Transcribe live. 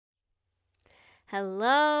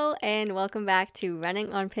Hello, and welcome back to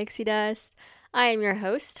Running on Pixie Dust. I am your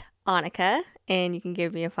host, Annika, and you can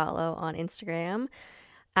give me a follow on Instagram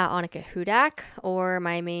at Annika Hudak or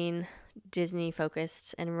my main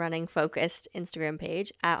Disney-focused and running-focused Instagram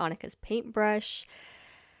page at Annika's Paintbrush.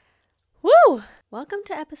 Woo! Welcome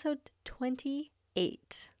to episode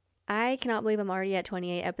 28. I cannot believe I'm already at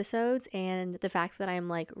 28 episodes, and the fact that I'm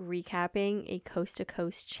recapping a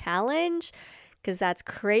coast-to-coast challenge, because that's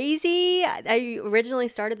crazy. I originally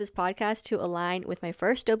started this podcast to align with my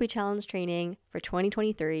first Dopey Challenge training for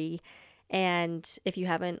 2023. And if you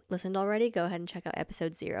haven't listened already, go ahead and check out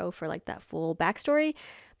episode 0 for that full backstory.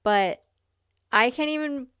 But I can't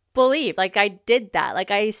even believe I did that.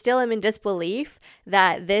 I still am in disbelief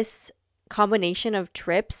that this combination of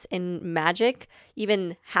trips and magic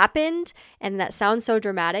even happened. And that sounds so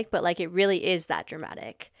dramatic, but it really is that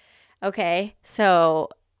dramatic. Okay, so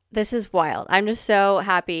this is wild. I'm just so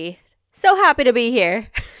happy to be here.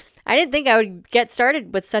 I didn't think I would get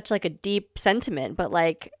started with such a deep sentiment, but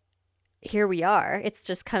here we are. It's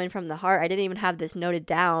just coming from the heart. I didn't even have this noted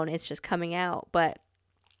down. It's just coming out. But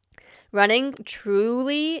running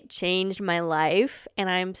truly changed my life, and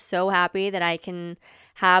I'm so happy that I can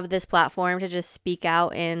have this platform to just speak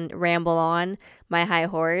out and ramble on my high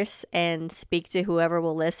horse and speak to whoever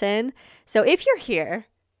will listen. So if you're here,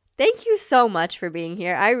 thank you so much for being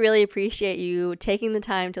here. I really appreciate you taking the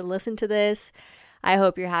time to listen to this. I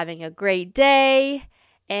hope you're having a great day.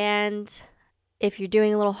 And if you're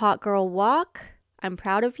doing a little hot girl walk, I'm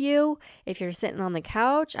proud of you. If you're sitting on the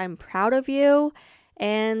couch, I'm proud of you.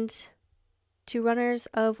 And to runners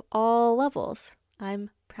of all levels,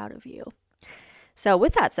 I'm proud of you. So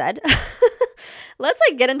with that said, let's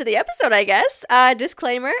get into the episode, I guess.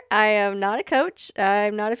 Disclaimer, I am not a coach.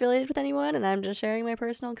 I'm not affiliated with anyone, and I'm just sharing my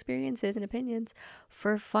personal experiences and opinions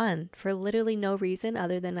for fun, for literally no reason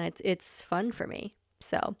other than it's fun for me.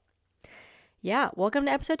 So yeah, welcome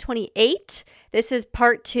to episode 28. This is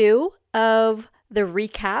part 2 of the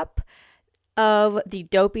recap of the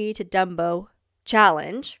Dopey to Dumbo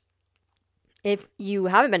challenge. If you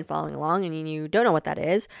haven't been following along and you don't know what that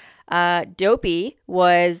is, Dopey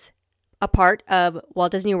was a part of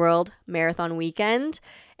Walt Disney World Marathon Weekend,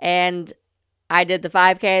 and I did the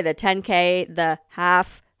 5K, the 10K, the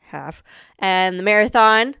half, and the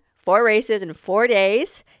marathon, 4 races in 4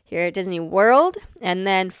 days here at Disney World, and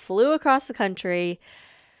then flew across the country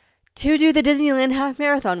to do the Disneyland Half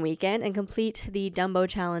Marathon Weekend and complete the Dumbo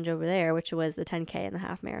Challenge over there, which was the 10K and the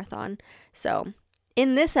half marathon. So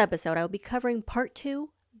in this episode, I will be covering part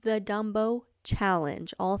 2, the Dumbo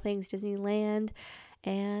Challenge, all things Disneyland,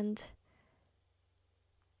 and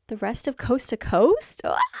the rest of Coast to Coast?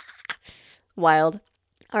 Wild.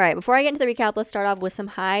 All right, before I get into the recap, let's start off with some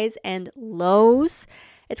highs and lows.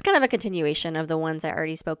 It's kind of a continuation of the ones I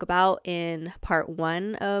already spoke about in part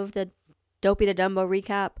 1 of the Dopey to Dumbo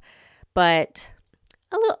recap, but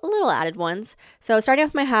a little added ones. So starting off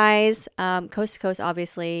with my highs, Coast to Coast,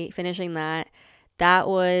 obviously, finishing that. That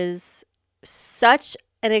was such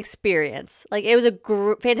an experience. It was a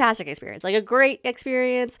fantastic experience, a great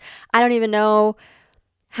experience. I don't even know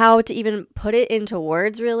how to even put it into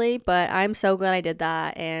words, really, but I'm so glad I did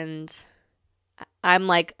that, and I'm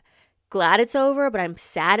glad it's over, but I'm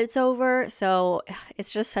sad it's over, so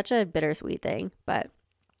it's just such a bittersweet thing. But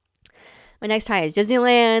my next high is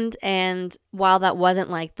Disneyland, and while that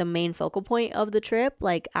wasn't the main focal point of the trip,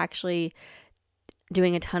 actually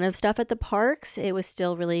doing a ton of stuff at the parks, it was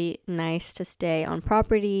still really nice to stay on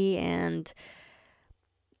property and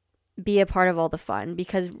be a part of all the fun,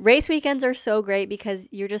 because race weekends are so great because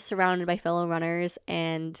you're just surrounded by fellow runners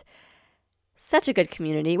and such a good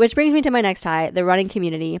community, which brings me to my next high, the running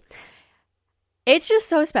community. It's just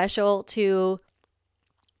so special to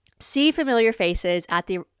see familiar faces at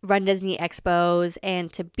the Run Disney Expos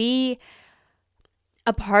and to be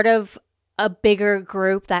a part of a bigger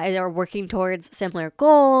group that are working towards similar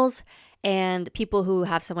goals, and people who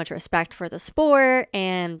have so much respect for the sport,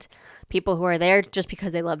 and people who are there just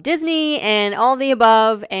because they love Disney and all the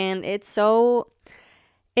above. And it's so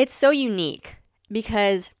unique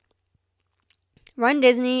because Run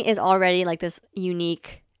Disney is already this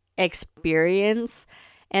unique experience,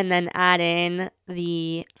 and then add in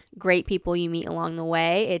the great people you meet along the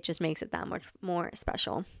way, it just makes it that much more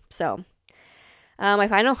special. So my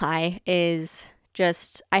final high is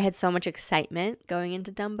just, I had so much excitement going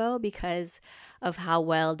into Dumbo because of how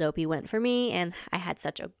well Dopey went for me, and I had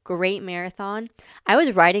such a great marathon. I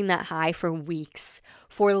was riding that high for weeks,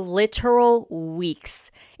 for literal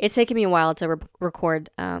weeks. It's taken me a while to record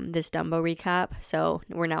this Dumbo recap, so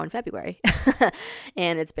we're now in February,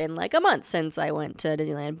 and it's been a month since I went to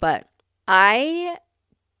Disneyland, but I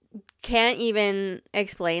can't even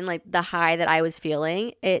explain like the high that I was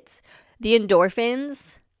feeling. It's the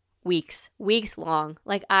endorphins, weeks long.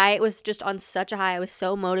 Like I was just on such a high. I was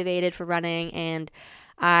so motivated for running, and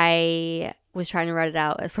I was trying to run it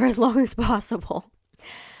out for as long as possible.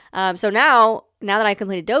 So now that I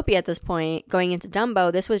completed Dopey at this point, going into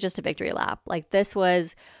Dumbo, this was just a victory lap. Like this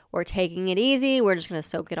was, we're taking it easy. We're just going to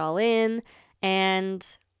soak it all in and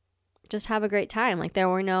just have a great time. Like there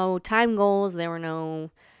were no time goals. There were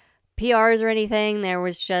no PRs or anything. There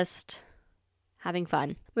was just having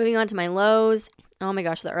fun. Moving on to my lows. Oh my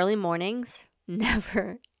gosh, the early mornings,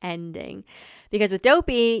 never ending. Because with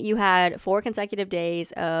Dopey, you had 4 consecutive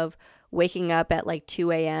days of waking up at like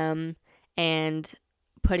 2 a.m. and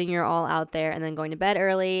putting your all out there and then going to bed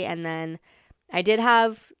early. And then I did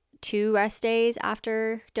have 2 rest days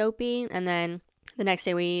after Dopey. And then the next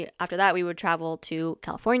day after that, we would travel to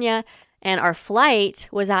California. And our flight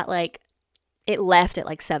was at like, it left at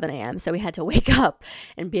like 7 a.m. So we had to wake up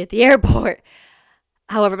and be at the airport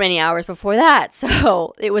however many hours before that.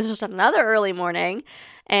 So it was just another early morning.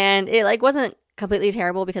 And it like wasn't completely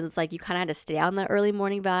terrible because it's like you kind of had to stay on the early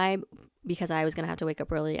morning vibe because I was going to have to wake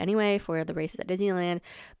up early anyway for the races at Disneyland.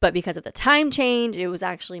 But because of the time change, it was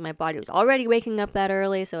actually, my body was already waking up that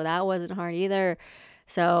early. So that wasn't hard either.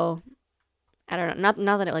 So I don't know,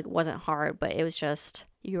 not that it like wasn't hard, but it was just,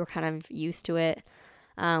 you were kind of used to it.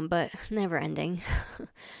 But never ending.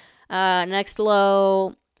 Next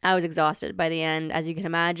low, I was exhausted by the end. As you can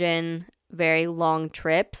imagine, very long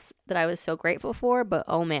trips that I was so grateful for. But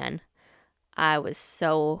oh man, I was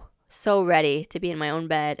so ready to be in my own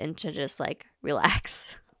bed and to just like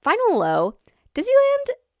relax. Final low,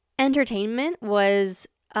 Disneyland entertainment was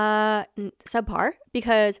subpar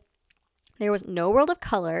because there was no World of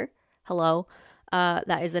Color. Hello.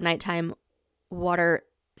 That is the nighttime water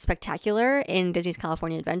spectacular in Disney's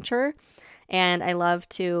California Adventure. And I love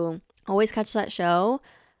to always catch that show.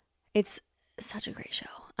 It's such a great show.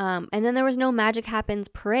 And then there was no Magic Happens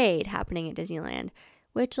parade happening at Disneyland,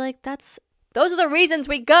 which like those are the reasons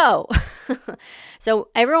we go. So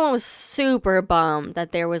everyone was super bummed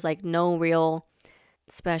that there was like no real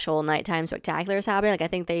special nighttime spectaculars happening. Like I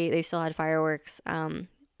think they still had fireworks,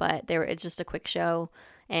 but it's just a quick show.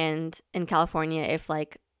 And in California, if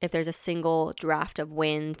there's a single draft of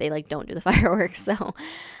wind, they like don't do the fireworks. So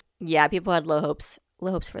yeah, people had low hopes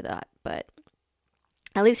for that. But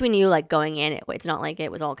at least we knew like going in, it's not like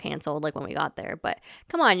it was all canceled like when we got there. But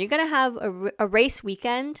come on, you're gonna have a race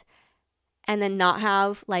weekend and then not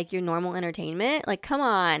have like your normal entertainment. Like come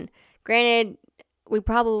on. Granted, we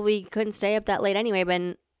probably couldn't stay up that late anyway.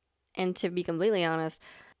 But and to be completely honest,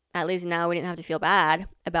 at least now we didn't have to feel bad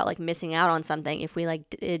about like missing out on something if we like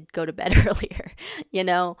did go to bed earlier, you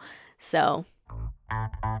know? So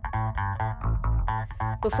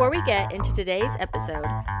before we get into today's episode,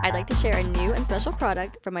 I'd like to share a new and special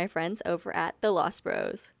product from my friends over at The Lost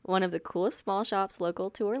Bros, one of the coolest small shops local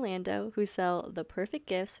to Orlando who sell the perfect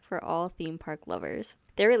gifts for all theme park lovers.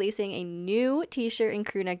 They're releasing a new t-shirt and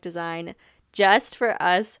crew neck design just for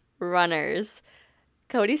us runners.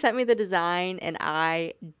 Cody sent me the design and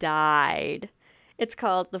I died. It's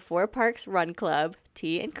called the 4 Parks Run Club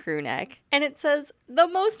Tee and Crew Neck. And it says, the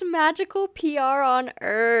most magical PR on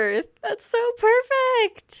earth. That's so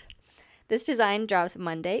perfect. This design drops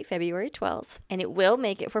Monday, February 12th. And it will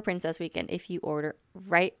make it for Princess Weekend if you order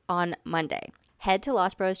right on Monday. Head to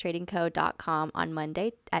lostbrostradingco.com on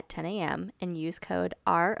Monday at 10 a.m. and use code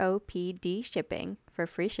ROPD shipping for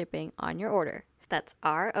free shipping on your order. That's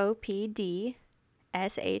ROPD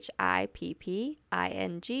SHIPPING,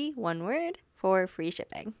 one word, for free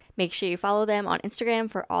shipping. Make sure you follow them on Instagram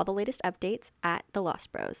for all the latest updates at The Lost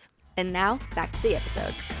Bros. And now, back to the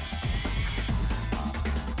episode.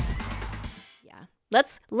 Yeah.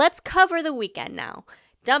 Let's cover the weekend now.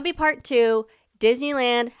 Dumpy Part 2,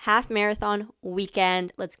 Disneyland Half Marathon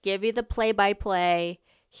Weekend. Let's give you the play-by-play.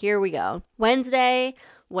 Here we go. Wednesday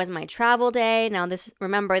was my travel day. Now this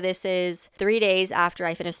is 3 days after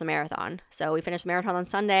I finished the marathon. So we finished the marathon on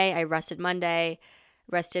Sunday. I rested Monday,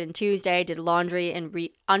 rested on Tuesday, did laundry and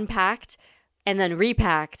unpacked and then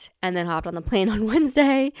repacked and then hopped on the plane on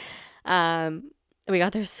Wednesday. We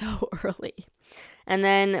got there so early. And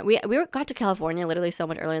then we got to California literally so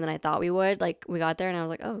much earlier than I thought we would. Like we got there and I was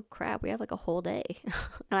like, oh crap, we have like a whole day.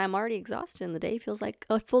 And I'm already exhausted and the day feels like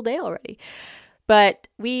a full day already. But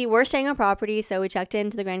we were staying on property, so we checked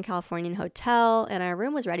into the Grand Californian Hotel, and our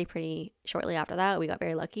room was ready pretty shortly after that. We got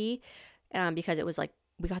very lucky because it was like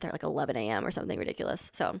we got there at like 11 a.m. or something ridiculous.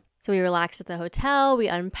 So we relaxed at the hotel, we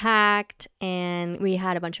unpacked, and we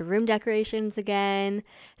had a bunch of room decorations again.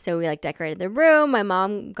 So we like decorated the room. My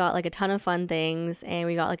mom got like a ton of fun things, and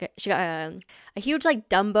we got like she got a huge like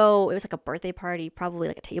Dumbo. It was like a birthday party, probably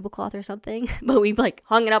like a tablecloth or something. But we like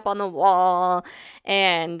hung it up on the wall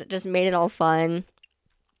and just made it all fun.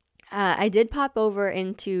 I did pop over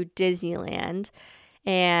into Disneyland,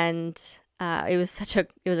 and it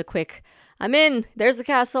was a quick, I'm in, there's the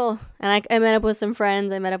castle. And I met up with some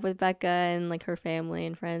friends. I met up with Becca and like her family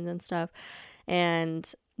and friends and stuff. And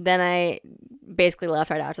then I basically left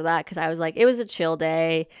right after that because I was like, it was a chill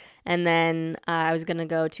day. And then I was going to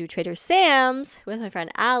go to Trader Sam's with my friend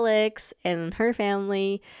Alex and her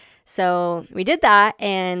family. So we did that,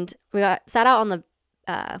 and we sat out on the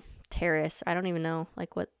terrace. I don't even know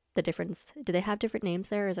like what the difference. Do they have different names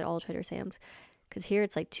there, or is it all Trader Sam's? Because here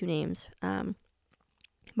it's like 2 names.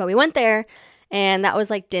 But we went there, and that was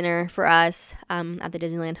like dinner for us at the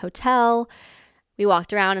Disneyland Hotel. We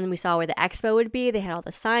walked around, and we saw where the expo would be. They had all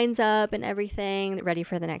the signs up and everything ready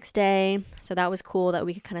for the next day. So that was cool that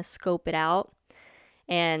we could kind of scope it out.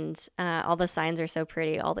 And all the signs are so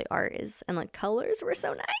pretty. All the art is, and like colors were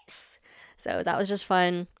so nice. So that was just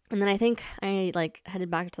fun. And then I think I like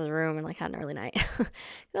headed back to the room and like had an early night.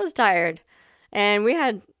 I was tired. And we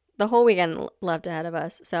had the whole weekend left ahead of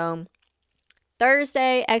us. So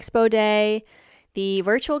Thursday, Expo Day, the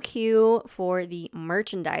virtual queue for the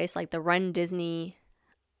merchandise, like the Run Disney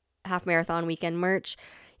half marathon weekend merch,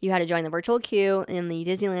 you had to join the virtual queue in the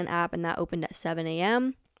Disneyland app, and that opened at 7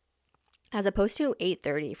 a.m. as opposed to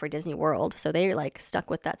 8:30 for Disney World. So they're like stuck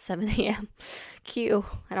with that 7 a.m. queue.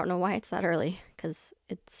 I don't know why it's that early, because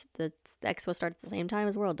it's the expo starts at the same time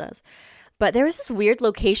as World does. But there was this weird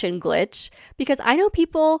location glitch, because I know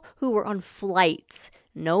people who were on flights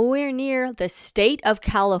nowhere near the state of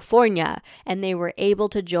California, and they were able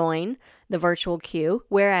to join the virtual queue,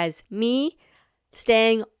 whereas me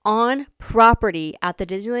staying on property at the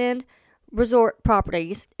Disneyland resort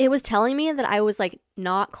properties, it was telling me that I was like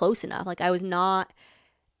not close enough. Like I was not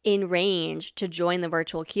in range to join the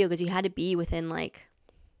virtual queue, because you had to be within like,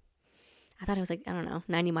 I thought it was like, I don't know,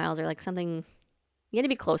 90 miles or like something. You had to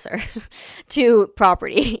be closer to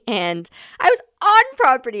property, and I was on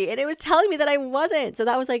property, and it was telling me that I wasn't. So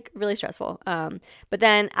that was like really stressful. But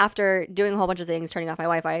then after doing a whole bunch of things, turning off my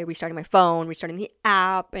Wi-Fi, restarting my phone, restarting the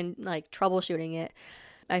app, and like troubleshooting it,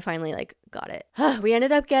 I finally like got it. We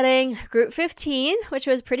ended up getting group 15, which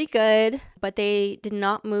was pretty good, but they did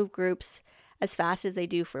not move groups as fast as they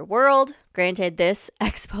do for World. Granted, this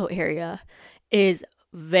expo area is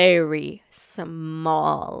very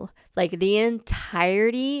small. Like the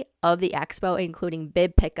entirety of the expo, including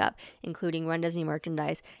bib pickup, including Run Disney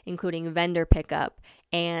merchandise, including vendor pickup,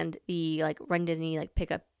 and the like Run Disney like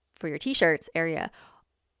pickup for your t-shirts area,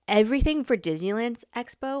 everything for Disneyland's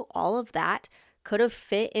expo, all of that could have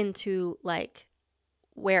fit into like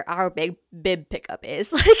where our big bib pickup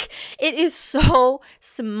is. Like it is so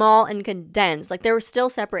small and condensed. Like there were still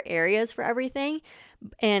separate areas for everything,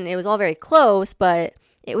 and it was all very close, but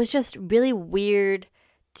it was just really weird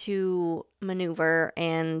to maneuver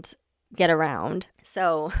and get around.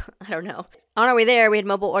 So I don't know. On our way there, we had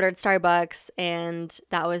mobile ordered Starbucks, and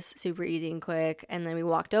that was super easy and quick. And then we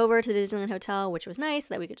walked over to the Disneyland Hotel, which was nice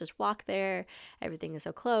that we could just walk there. Everything is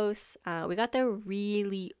so close. We got there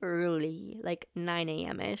really early, like 9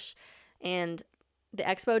 a.m.-ish. And the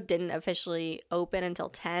expo didn't officially open until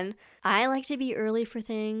 10. I like to be early for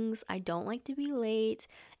things. I don't like to be late.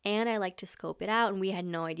 And I like to scope it out. And we had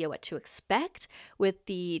no idea what to expect with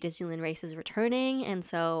the Disneyland races returning. And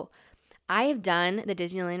so I have done the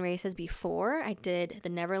Disneyland races before. I did the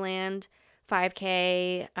Neverland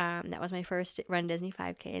 5K. That was my first Run Disney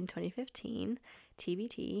 5K in 2015,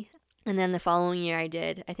 TBT. And then the following year I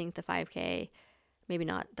did, I think the 5K, maybe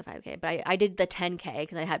not the 5K, but I did the 10K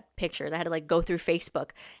because I had pictures. I had to like go through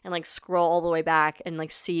Facebook and like scroll all the way back and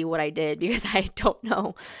like see what I did, because I don't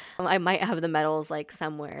know. I might have the medals like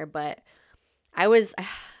somewhere, but I was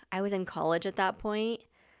in college at that point,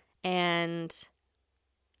 and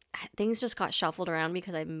things just got shuffled around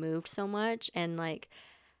because I moved so much, and like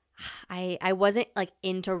I wasn't like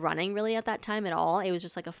into running really at that time at all. It was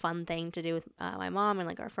just like a fun thing to do with my mom and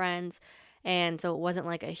like our friends, and so it wasn't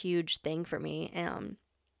like a huge thing for me.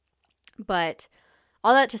 But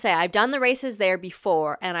all that to say, I've done the races there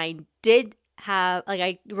before, and I did have like,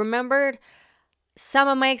 I remembered some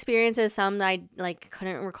of my experiences, some that I like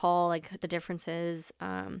couldn't recall like the differences,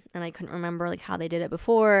 and I couldn't remember like how they did it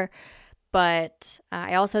before. But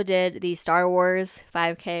I also did the Star Wars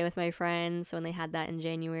 5K with my friends when they had that in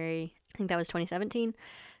January. I think that was 2017.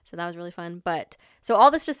 So that was really fun. But so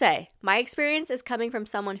all this to say, my experience is coming from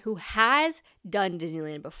someone who has done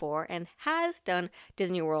Disneyland before and has done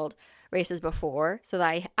Disney World races before. So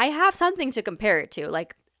that I have something to compare it to.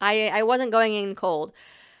 Like I wasn't going in cold.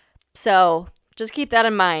 So just keep that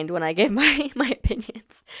in mind when I give my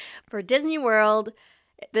opinions. For Disney World,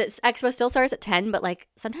 this expo still starts at 10, but like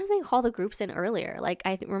sometimes they call the groups in earlier. Like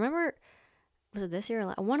I remember, was it this year?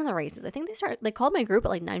 One of the races, I think they called my group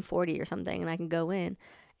at like 9:40 or something, and I can go in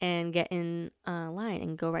and get in line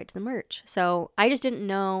and go right to the merch. So I just didn't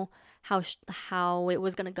know how it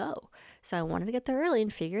was gonna go. So I wanted to get there early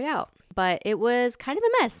and figure it out. But it was kind of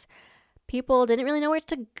a mess. People didn't really know where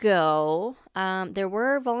to go. There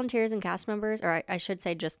were volunteers and cast members, or I should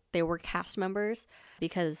say just they were cast members,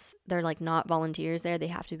 because they're like not volunteers there. They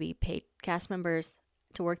have to be paid cast members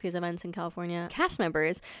to work these events in California. Cast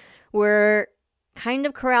members were kind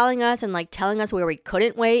of corralling us and like telling us where we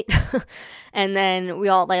couldn't wait. And then we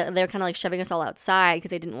all, like, they were kind of like shoving us all outside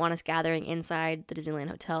because they didn't want us gathering inside the Disneyland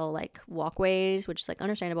Hotel like walkways, which is like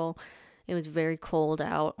understandable. It was very cold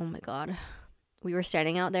out. Oh my God. We were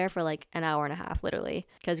standing out there for like an hour and a half, literally.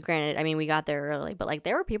 Because granted, I mean, we got there early, but like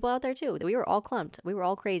there were people out there too. We were all clumped. We were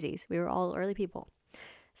all crazies. We were all early people.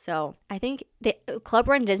 So I think the Club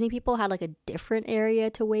Run Disney people had like a different area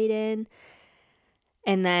to wait in.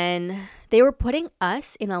 And then they were putting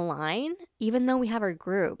us in a line, even though we have our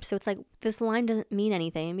group. So it's like this line doesn't mean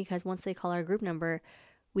anything, because once they call our group number,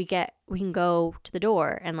 we can go to the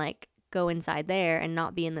door and like go inside there and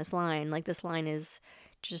not be in this line. Like this line is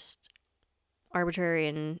just arbitrary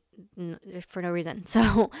and for no reason.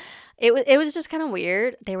 So it was just kind of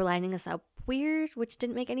weird. They were lining us up weird, which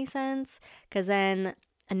didn't make any sense, because then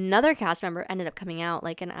another cast member ended up coming out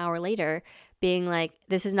like an hour later being like,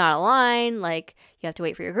 this is not a line, like you have to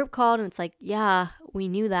wait for your group call. And it's like, yeah, we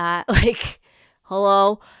knew that. Like,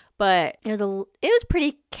 hello. But it was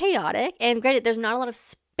pretty chaotic, and granted, there's not a lot of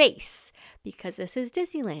space because this is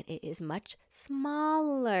Disneyland. It is much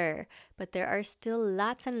smaller, but there are still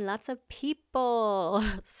lots and lots of people.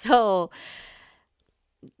 So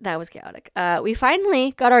that was chaotic. We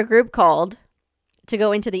finally got our group called to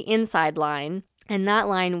go into the inside line, and that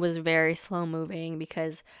line was very slow moving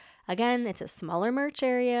because, again, it's a smaller merch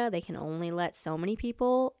area. They can only let so many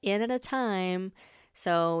people in at a time.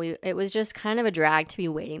 So it was just kind of a drag to be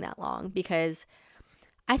waiting that long, because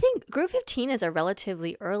I think group 15 is a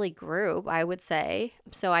relatively early group, I would say.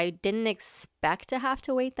 So I didn't expect to have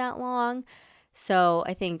to wait that long. So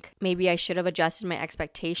I think maybe I should have adjusted my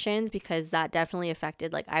expectations, because that definitely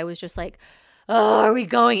affected, like, I was just like, oh, are we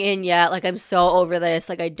going in yet? Like, I'm so over this.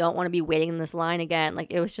 Like, I don't want to be waiting in this line again. Like,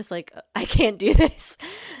 it was just like, I can't do this.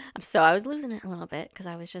 So I was losing it a little bit because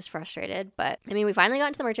I was just frustrated. But I mean, we finally got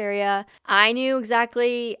into the merch area. I knew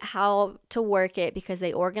exactly how to work it because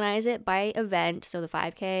they organize it by event. So the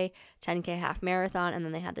 5K, 10K half marathon, and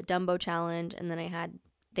then they had the Dumbo challenge, and then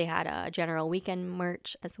they had a general weekend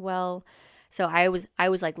merch as well. So I was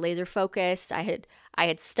like laser focused. I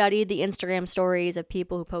had studied the Instagram stories of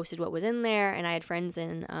people who posted what was in there, and I had friends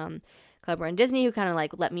in Club Run Disney who kind of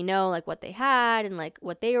like let me know like what they had and like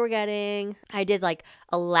what they were getting. I did like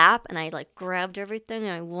a lap, and I like grabbed everything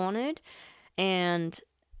I wanted, and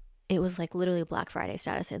it was like literally Black Friday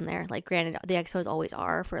status in there. Like, granted, the expos always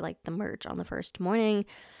are for like the merch on the first morning,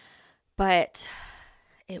 but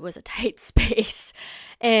it was a tight space.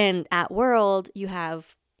 And at World, you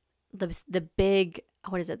have the big,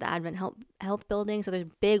 what is it, the Advent Health building. So there's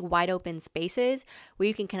big wide open spaces where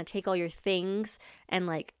you can kind of take all your things and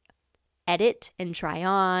like edit and try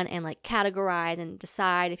on and like categorize and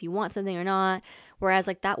decide if you want something or not. Whereas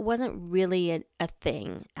like that wasn't really a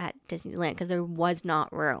thing at Disneyland because there was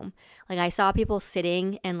not room. Like, I saw people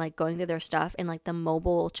sitting and like going through their stuff in like the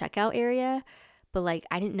mobile checkout area, but like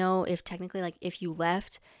I didn't know if technically like if you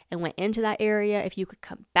left and went into that area, if you could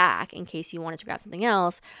come back in case you wanted to grab something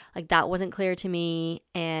else. Like, that wasn't clear to me,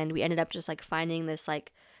 and we ended up just like finding this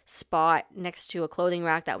like spot next to a clothing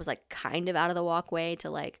rack that was like kind of out of the walkway to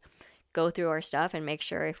like go through our stuff and make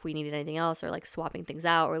sure if we needed anything else or like swapping things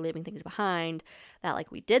out or leaving things behind, that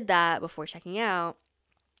like we did that before checking out.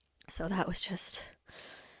 So that was just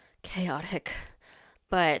chaotic.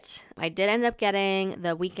 But I did end up getting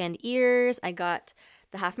the weekend ears. I got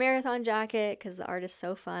the half marathon jacket because the art is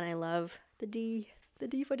so fun. I love the D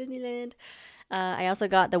for Disneyland. I also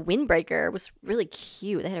got the windbreaker. It was really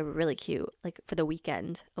cute. They had a really cute, like for the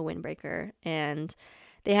weekend, a windbreaker. And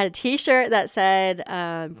they had a t-shirt that said,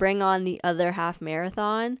 bring on the other half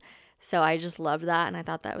marathon. So I just loved that, and I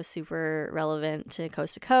thought that was super relevant to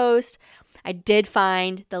Coast. I did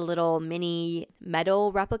find the little mini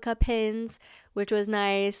metal replica pins, which was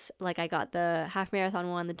nice. Like I got the half marathon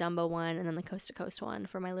one, the Dumbo one, and then the Coast to Coast one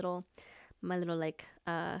for my little like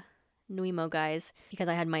Nuimo guys, because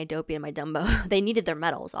I had my Dopey and my Dumbo. They needed their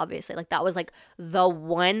medals, obviously. Like that was like the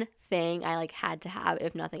one thing I like had to have,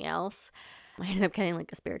 if nothing else. I ended up getting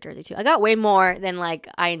like a spare jersey too. I got way more than like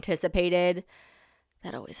I anticipated.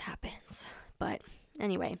 That always happens. But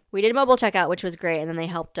anyway, we did mobile checkout, which was great. And then they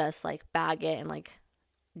helped us like bag it and like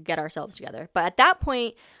get ourselves together. But at that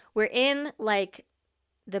point, we're in like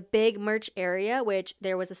the big merch area, which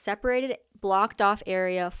there was a separated, blocked off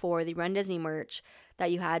area for the Run Disney merch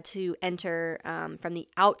that you had to enter from the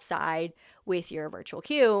outside with your virtual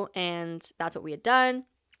queue. And that's what we had done.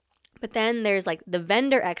 But then there's like the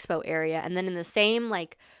vendor expo area, and then in the same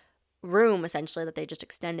like room essentially that they just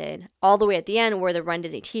extended all the way at the end were the Run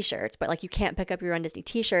Disney t-shirts, but like you can't pick up your Run Disney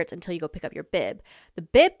t-shirts until you go pick up your bib. The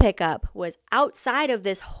bib pickup was outside of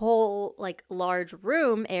this whole like large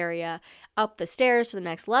room area up the stairs to the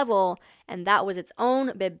next level, and that was its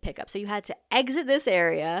own bib pickup. So you had to exit this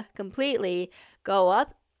area completely, go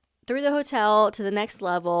up through the hotel to the next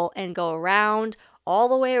level, and go around all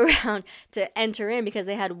the way around to enter in, because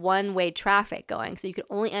they had one-way traffic going. So you could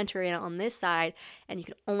only enter in on this side and you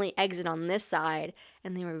could only exit on this side.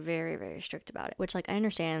 And they were very, very strict about it, which like I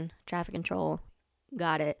understand, traffic control,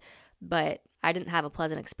 got it. But I didn't have a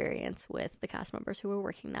pleasant experience with the cast members who were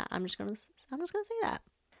working that. I'm just gonna say that.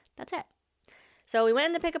 That's it. So we went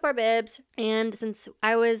in to pick up our bibs, and since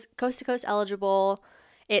I was Coast to Coast eligible,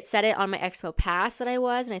 it said it on my Expo Pass that I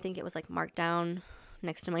was, and I think it was like marked down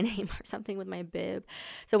next to my name or something with my bib.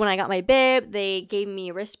 So when I got my bib, they gave me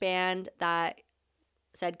a wristband that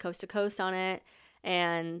said Coast to Coast on it,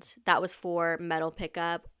 and that was for medal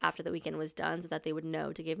pickup after the weekend was done, so that they would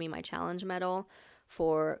know to give me my challenge medal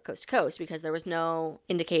for Coast to Coast, because there was no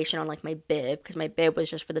indication on like my bib, because my bib was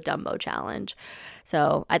just for the Dumbo challenge.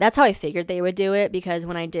 So that's how I figured they would do it, because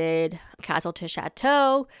when I did Castle to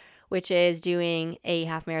Chateau, which is doing a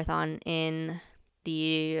half marathon in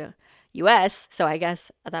the US, so I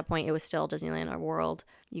guess at that point it was still Disneyland or World.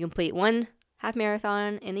 You complete one half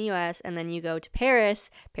marathon in the US, and then you go to Paris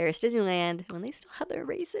Disneyland, when they still had their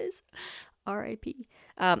races. R.I.P.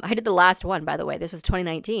 I did the last one, by the way. This was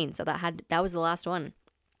 2019, so that was the last one.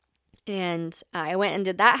 And I went and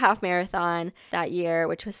did that half marathon that year,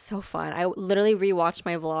 which was so fun. I literally rewatched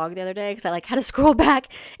my vlog the other day because I like had to scroll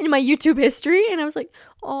back in my YouTube history, and I was like,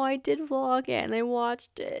 oh, I did vlog it, and I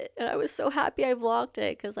watched it, and I was so happy I vlogged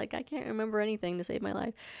it, because like I can't remember anything to save my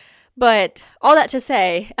life. But all that to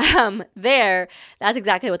say, that's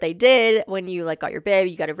exactly what they did. When you like got your bib,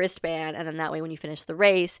 you got a wristband, and then that way when you finish the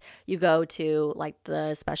race, you go to like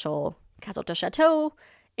the special Castle de Chateau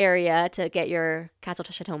area to get your Castle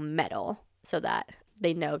de Chateau medal, so that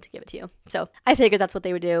they know to give it to you. So I figured that's what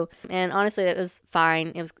they would do, and honestly it was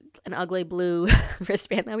fine. It was an ugly blue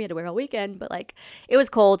wristband that we had to wear all weekend, but like it was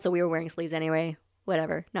cold, so we were wearing sleeves anyway.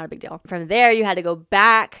 Whatever, not a big deal. From there, you had to go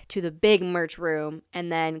back to the big merch room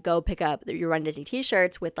and then go pick up your Run Disney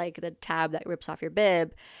t-shirts with like the tab that rips off your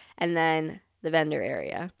bib, and then the vendor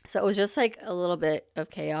area. So it was just like a little bit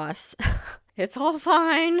of chaos. It's all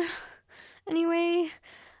fine. Anyway,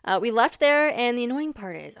 we left there, and the annoying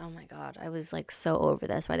part is, oh my god, I was like so over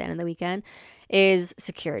this by the end of the weekend, is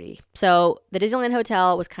security. So the Disneyland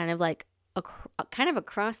Hotel was kind of like kind of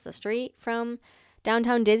across the street from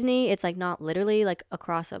downtown Disney. It's like not literally like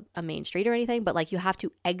across a main street or anything, but like you have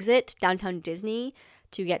to exit downtown Disney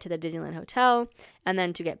to get to the Disneyland Hotel, and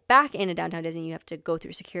then to get back into downtown Disney you have to go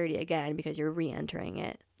through security again, because you're re-entering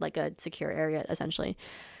it like a secure area essentially.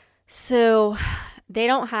 So they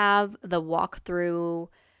don't have the walk-through,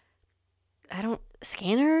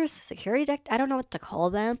 security deck, I don't know what to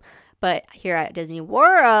call them, but here at Disney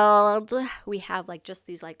World we have like just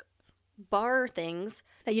these like bar things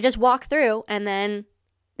that you just walk through, and then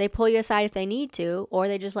they pull you aside if they need to, or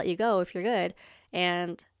they just let you go if you're good.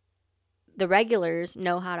 And the regulars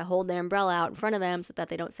know how to hold their umbrella out in front of them so that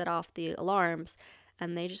they don't set off the alarms,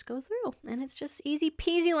 and they just go through, and it's just easy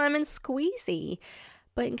peasy lemon squeezy.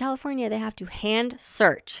 But in California, they have to hand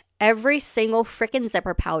search every single freaking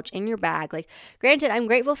zipper pouch in your bag. Like, granted, I'm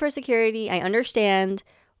grateful for security. I understand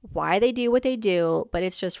why they do what they do, but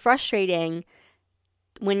it's just frustrating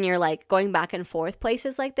when you're like going back and forth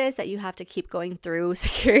places like this, that you have to keep going through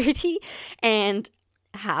security, and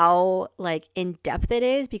how like in depth it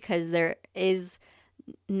is, because there is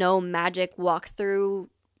no magic walk-through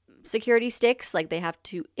security sticks. Like they have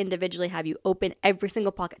to individually have you open every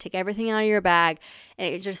single pocket, take everything out of your bag,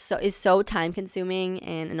 and it just is so time consuming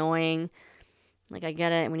and annoying. Like, I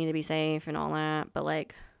get it. We need to be safe and all that. But,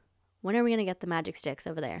 like, when are we going to get the magic sticks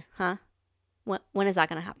over there? Huh? When is that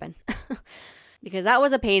going to happen? Because that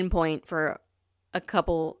was a pain point for a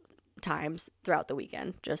couple times throughout the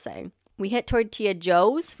weekend. Just saying. We hit Tortilla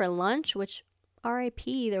Joe's for lunch, which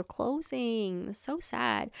R.I.P. They're closing. It's so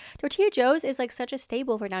sad. Tortilla Joe's is like such a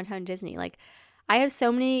staple for downtown Disney. Like, I have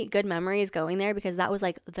so many good memories going there because that was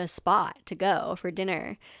like the spot to go for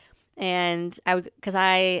dinner. And because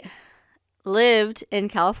I lived in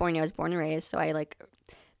California, I was born and raised, so I like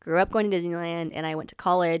grew up going to Disneyland, and I went to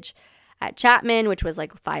college at Chapman, which was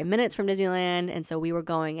like 5 minutes from Disneyland, and so we were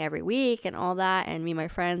going every week and all that, and me and my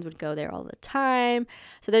friends would go there all the time.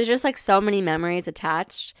 So there's just like so many memories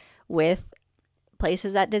attached with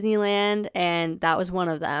places at Disneyland, and that was one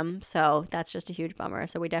of them. So that's just a huge bummer.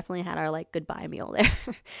 So we definitely had our like goodbye meal there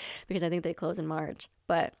because I think they close in March.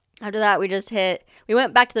 But after that, we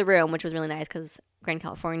went back to the room, which was really nice because Grand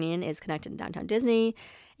Californian is connected to downtown Disney,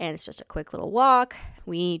 and it's just a quick little walk.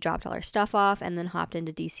 We dropped all our stuff off and then hopped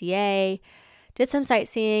into DCA, did some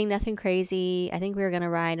sightseeing, nothing crazy. I think we were going to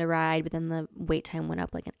ride a ride, but then the wait time went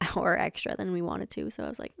up like an hour extra than we wanted to. So I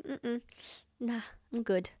was like, nah, I'm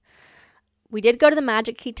good. We did go to the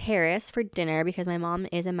Magic Key Terrace for dinner because my mom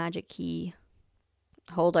is a Magic Key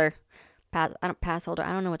holder. Pass holder.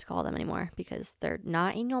 I don't know what to call them anymore because they're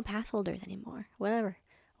not annual pass holders anymore. Whatever.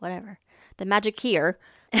 The Magic Keyer.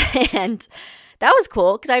 And that was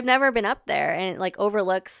cool because I've never been up there, and it like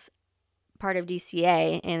overlooks part of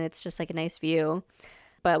DCA, and it's just like a nice view.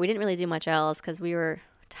 But we didn't really do much else because we were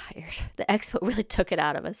tired. The expo really took it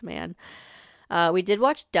out of us, man. We did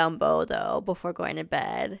watch Dumbo though before going to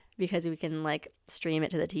bed because we can like stream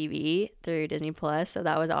it to the TV through Disney Plus. So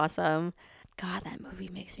that was awesome. God, that movie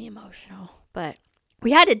makes me emotional. But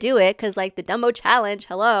we had to do it because like the Dumbo challenge,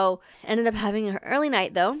 hello. Ended up having an early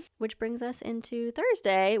night though, which brings us into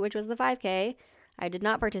Thursday, which was the 5K. I did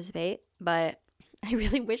not participate, but I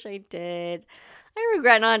really wish I did. I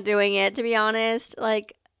regret not doing it, to be honest.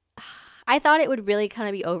 Like, I thought it would really kind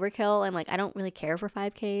of be overkill, and like I don't really care for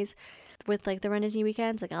 5Ks with like the Run Disney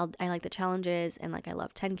weekends. Like I like the challenges, and like I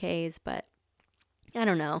love 10Ks, but I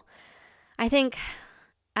don't know. I think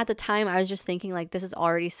at the time I was just thinking like this is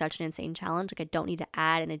already such an insane challenge. Like I don't need to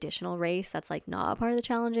add an additional race that's like not a part of the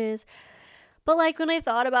challenges. But like when I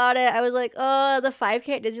thought about it, I was like, oh, the 5K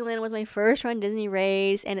at Disneyland was my first Run Disney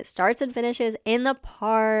race, and it starts and finishes in the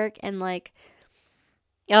park, and like,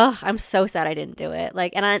 oh, I'm so sad I didn't do it.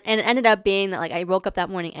 Like, and it ended up being that like I woke up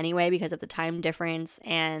that morning anyway because of the time difference,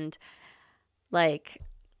 and like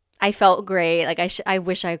I felt great. Like I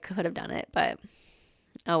wish I could have done it, but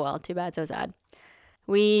oh well, too bad, so sad.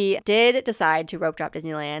 We did decide to rope drop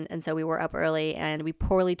Disneyland, and so we were up early, and we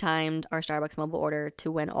poorly timed our Starbucks mobile order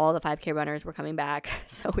to when all the 5K runners were coming back.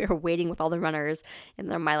 So we were waiting with all the runners in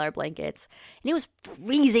their Mylar blankets, and it was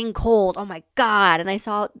freezing cold. Oh my God. And I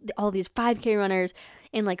saw all these 5K runners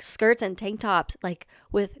in like skirts and tank tops, like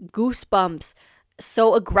with goosebumps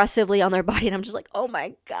so aggressively on their body. And I'm just like, oh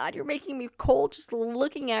my God, you're making me cold just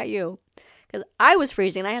looking at you. Because I was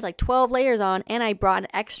freezing. I had like 12 layers on, and I brought an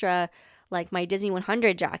extra like my Disney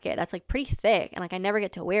 100 jacket that's like pretty thick, and like I never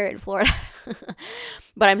get to wear it in Florida.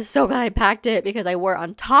 But I'm so glad I packed it because I wore it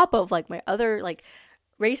on top of like my other like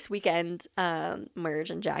race weekend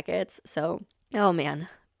merge and jackets. So oh man.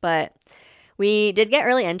 But we did get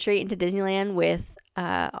early entry into Disneyland with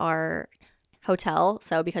our hotel.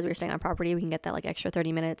 So because we were staying on property, we can get that like extra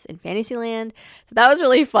 30 minutes in Fantasyland. So that was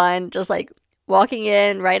really fun, just like walking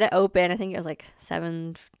in right at open. I think it was like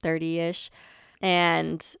 7:30ish,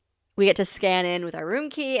 and we get to scan in with our room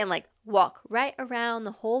key and like walk right around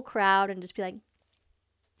the whole crowd and just be like,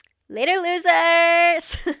 later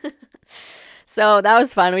losers. So that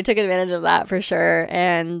was fun. We took advantage of that for sure.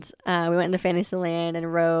 And we went into Fantasyland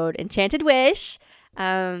and rode Enchanted Wish.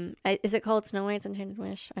 Is it called Snow White's Enchanted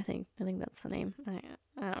Wish? I think that's the name.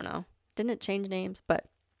 I don't know. Didn't it change names? But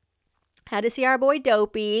had to see our boy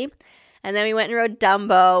Dopey. And then we went and rode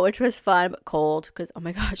Dumbo, which was fun, but cold because, oh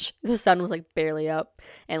my gosh, the sun was like barely up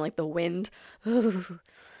and like the wind.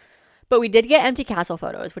 But we did get empty castle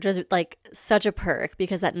photos, which was like such a perk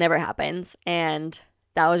because that never happens. And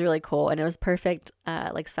that was really cool. And it was perfect,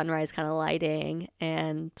 like sunrise kind of lighting.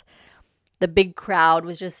 And the big crowd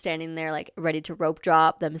was just standing there like ready to rope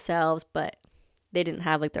drop themselves, but they didn't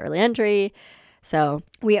have like the early entry. So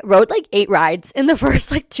we rode like 8 rides in the first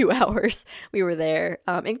like 2 hours we were there,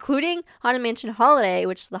 including Haunted Mansion Holiday,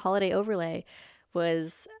 which the holiday overlay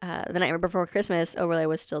was the night before Christmas overlay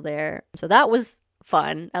was still there. So that was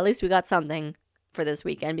fun. At least we got something for this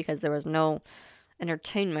weekend because there was no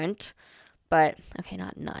entertainment. But okay,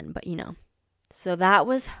 not none, but you know, So that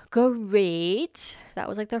was great. That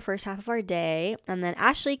was like the first half of our day. And then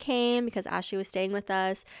Ashley came because Ashley was staying with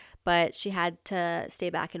us, but she had to stay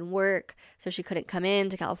back and work. So she couldn't come in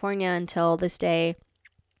to California until this day.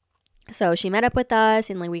 So she met up with us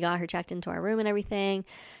and like we got her checked into our room and everything.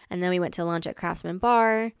 And then we went to lunch at Craftsman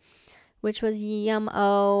Bar, which was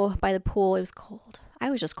yum-o by the pool. It was cold. I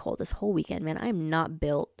was just cold this whole weekend, man. I'm not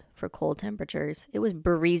built for cold temperatures. It was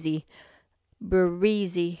breezy.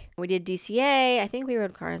 We did DCA. I think we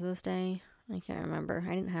rode cars this day. I can't remember.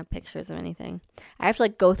 I didn't have pictures of anything. I have to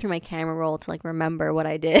like go through my camera roll to like remember what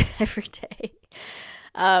I did every day.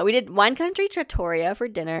 We did Wine Country Trattoria for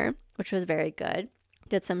dinner, which was very good.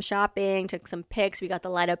 Did some shopping, took some pics. We got the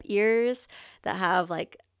light up ears that have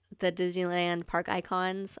like the Disneyland park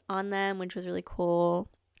icons on them, which was really cool.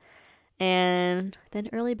 And then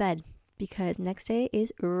early bed because next day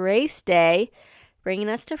is race day, bringing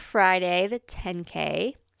us to Friday, the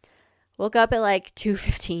 10K. Woke up at like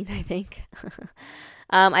 2:15, I think.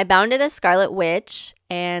 I bounded a Scarlet Witch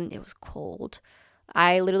and it was cold.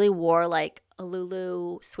 I literally wore like a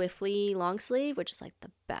Lulu Swiftly long sleeve, which is like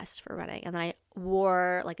the best for running. And then I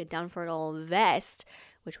wore like a down for it all vest,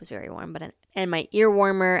 which was very warm, and my ear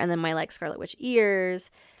warmer, and then my like Scarlet Witch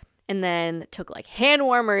ears, and then took like hand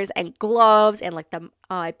warmers and gloves, and like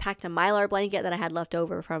I packed a Mylar blanket that I had left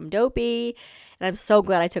over from Dopey, and I'm so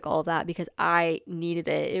glad I took all of that because I needed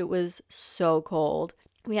it. It was so cold.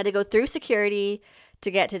 We had to go through security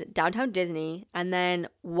to get to downtown Disney, and then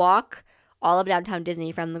walk all of downtown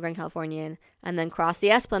Disney from the Grand Californian, and then cross the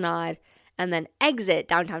Esplanade, and then exit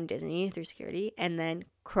downtown Disney through security, and then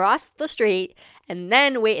cross the street, and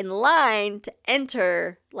then wait in line to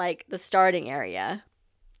enter like the starting area,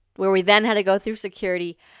 where we then had to go through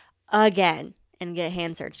security again and get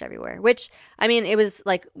hand searched everywhere. Which, I mean, it was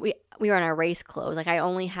like we were in our race clothes. Like I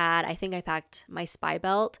think I packed my spy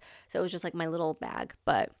belt, so it was just like my little bag,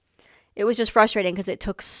 but it was just frustrating because it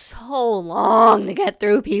took so long to get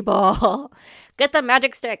through people. Get the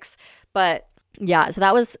magic sticks. But yeah, so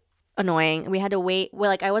that was annoying. We had to wait. Well,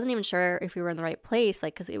 like I wasn't even sure if we were in the right place,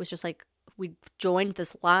 like because it was just like we joined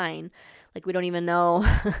this line. Like we don't even know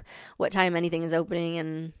what time anything is opening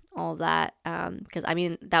and all of that. Because I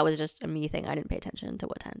mean, that was just a me thing. I didn't pay attention to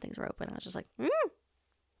what time things were open. I was just like,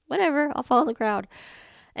 whatever, I'll follow the crowd.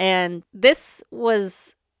 And this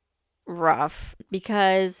was rough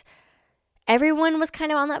because everyone was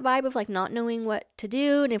kind of on that vibe of like not knowing what to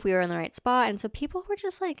do and if we were in the right spot. And so people were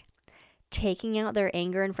just like taking out their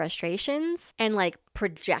anger and frustrations and like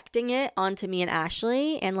projecting it onto me and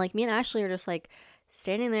Ashley. And like me and Ashley are just like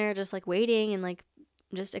standing there just like waiting and like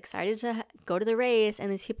just excited to go to the race.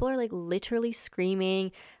 And these people are like literally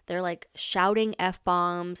screaming. They're like shouting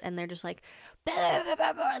F-bombs and they're just like, blah, blah,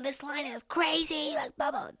 blah, blah, this line is crazy, like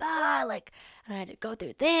blah, blah, blah, like, and I had to go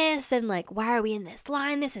through this, and like, why are we in this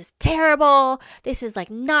line? This is terrible. This is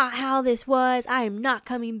like not how this was. I am not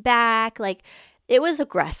coming back. Like, it was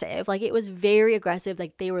aggressive. Like, it was very aggressive.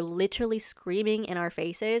 Like, they were literally screaming in our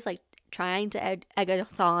faces, like trying to egg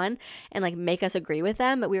us on and like make us agree with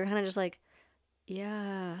them. But we were kind of just like,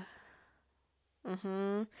 yeah.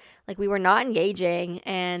 Like we were not engaging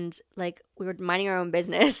and like we were minding our own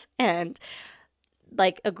business, and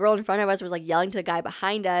like a girl in front of us was like yelling to the guy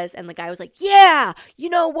behind us, and the guy was like, yeah, you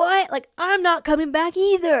know what, like I'm not coming back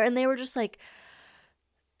either. And they were just like,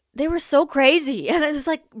 they were so crazy, and I was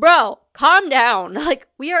like, bro, calm down. Like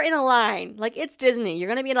we are in a line. Like it's Disney, you're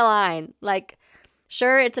gonna be in a line. Like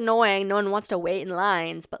sure, it's annoying, no one wants to wait in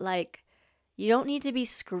lines, but like you don't need to be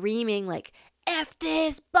screaming like F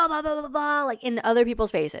this, blah, blah, blah, blah, blah, like in other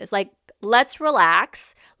people's faces. Like, let's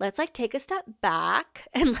relax. Let's like take a step back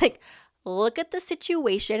and like look at the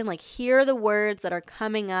situation and like hear the words that are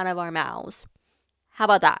coming out of our mouths. How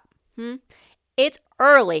about that? It's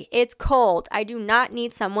early. It's cold. I do not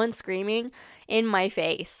need someone screaming in my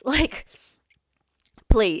face. Like,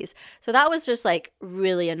 please. So that was just like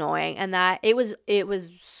really annoying. And that it was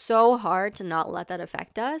so hard to not let that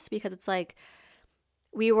affect us, because it's like,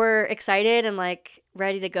 we were excited and like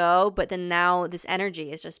ready to go, but then now this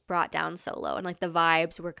energy is just brought down so low, and like the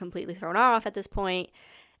vibes were completely thrown off at this point,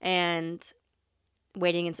 and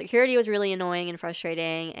waiting in security was really annoying and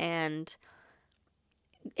frustrating, and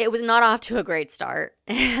it was not off to a great start.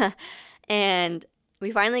 And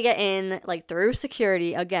we finally get in like through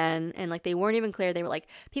security again, and like they weren't even clear. They were like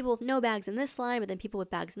people with no bags in this line, but then people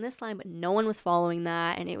with bags in this line, but no one was following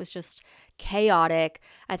that, and it was just chaotic.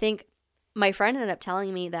 I think my friend ended up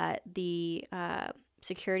telling me that the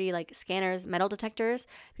security like scanners, metal detectors,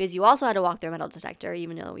 because you also had to walk through a metal detector,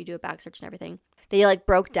 even though we do a bag search and everything, they like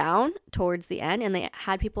broke down towards the end, and they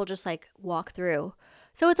had people just like walk through.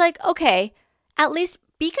 So it's like, okay, at least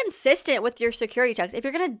be consistent with your security checks. If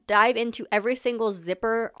you're going to dive into every single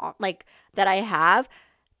zipper like that I have,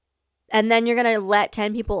 and then you're going to let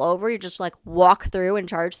 10 people over, you just like walk through and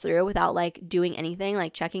charge through without like doing anything,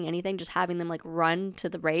 like checking anything, just having them like run to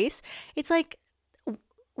the race. It's like,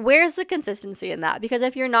 where's the consistency in that? Because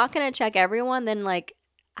if you're not going to check everyone, then like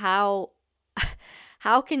how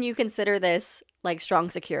can you consider this like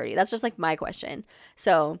strong security? That's just like my question.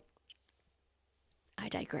 So I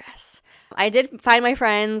digress. I did find my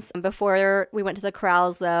friends before we went to the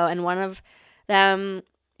corrals though, and one of them,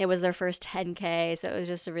 it was their first 10K, so it was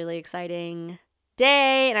just a really exciting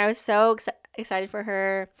day, and I was so excited for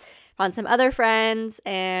her. Found some other friends,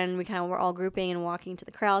 and we kind of were all grouping and walking to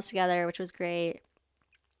the corrals together, which was great.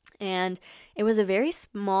 And it was a very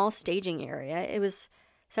small staging area. It was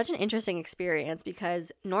such an interesting experience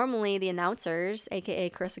because normally the announcers, aka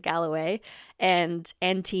Carissa Galloway and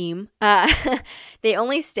team, they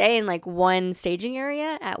only stay in like one staging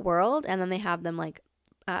area at World, and then they have them like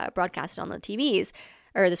broadcasted on the TVs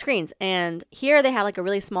or the screens. And here they had like a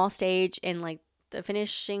really small stage in like the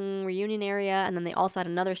finishing reunion area, and then they also had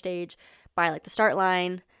another stage by like the start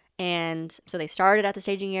line. And so they started at the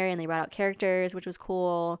staging area and they brought out characters, which was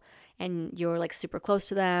cool, and you were like super close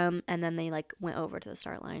to them, and then they like went over to the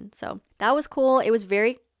start line. So that was cool. It was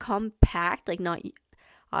very compact, like not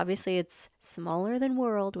obviously it's smaller than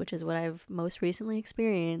World, which is what I've most recently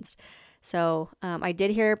experienced. So I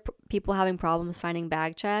did hear people having problems finding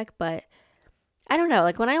bag check, but I don't know,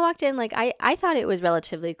 like when I walked in, like I thought it was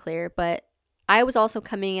relatively clear, but I was also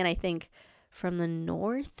coming in, I think, from the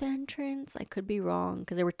north entrance. I could be wrong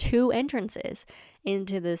because there were 2 entrances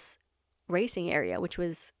into this racing area, which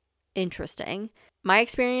was interesting. My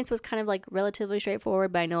experience was kind of like relatively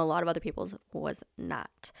straightforward, but I know a lot of other people's was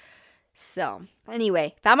not. So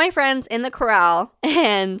anyway, found my friends in the corral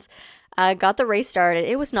and got the race started.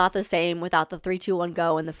 It was not the same without the 3, 2, 1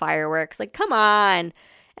 go and the fireworks. Like, come on.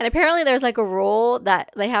 And apparently there's like a rule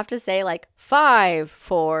that they have to say like 5,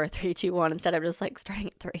 4, 3, 2, 1 instead of just like starting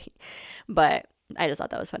at 3. But I just thought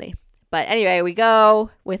that was funny. But anyway, we go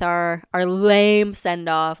with our lame send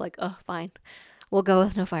off. Like, oh, fine, we'll go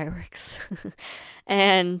with no fireworks.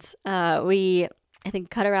 And we, I think,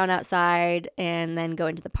 cut around outside and then go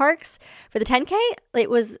into the parks for the 10K. It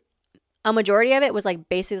was a majority of it was like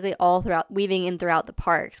basically all throughout, weaving in throughout the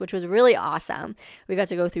parks, which was really awesome. We got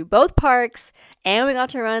to go through both parks and we got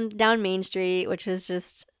to run down Main Street, which was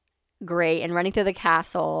just great, and running through the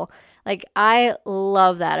castle. Like, I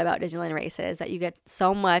love that about Disneyland races, that you get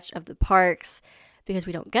so much of the parks because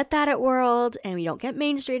we don't get that at World and we don't get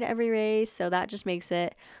Main Street at every race. So that just makes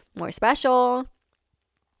it more special.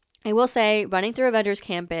 I will say running through Avengers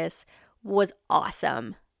Campus was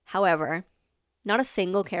awesome. However, not a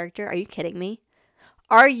single character. Are you kidding me?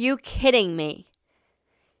 Are you kidding me?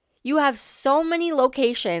 You have so many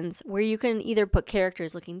locations where you can either put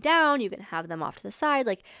characters looking down, you can have them off to the side.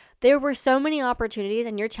 Like, there were so many opportunities,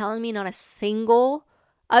 and you're telling me not a single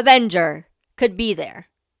Avenger could be there.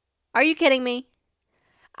 Are you kidding me?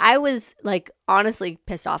 I was like honestly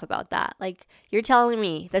pissed off about that. Like, you're telling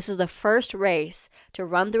me this is the first race to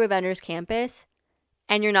run through Avengers Campus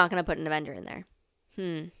and you're not going to put an Avenger in there.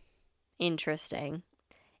 Interesting.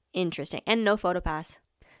 And no photo pass.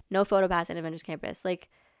 No photo pass in Avengers Campus. Like,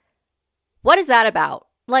 what is that about?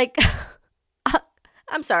 Like,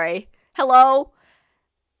 I'm sorry. Hello?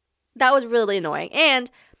 That was really annoying. And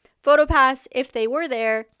photo pass, if they were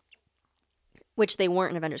there, which they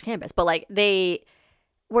weren't in Avengers Campus, but like they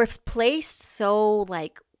were placed so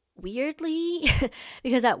like weirdly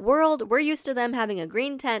because at World, we're used to them having a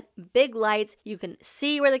green tent, big lights, you can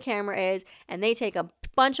see where the camera is, and they take a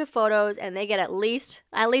bunch of photos and they get at least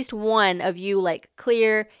one of you like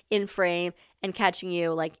clear in frame and catching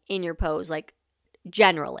you like in your pose, like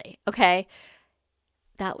generally. Okay,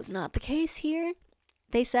 that was not the case here.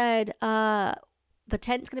 They said the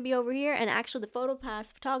tent's going to be over here, and actually the photo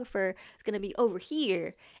pass photographer is going to be over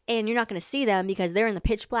here, and you're not going to see them because they're in the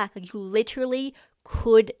pitch black. Like, you literally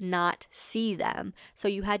could not see them. So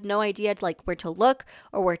you had no idea to, like, where to look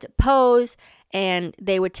or where to pose, and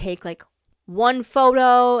they would take like one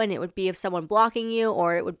photo and it would be of someone blocking you,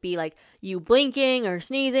 or it would be like you blinking or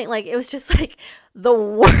sneezing. Like, it was just like the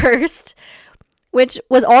worst, which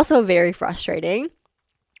was also very frustrating.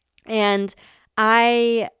 And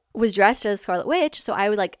I was dressed as Scarlet Witch, so I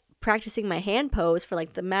was like practicing my hand pose for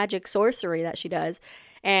like the magic sorcery that she does.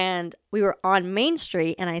 And we were on Main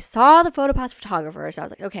Street and I saw the PhotoPass photographer. So I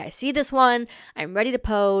was like, okay, I see this one. I'm ready to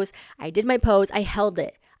pose. I did my pose. I held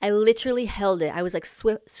it. I literally held it. I was like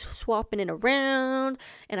swapping it around,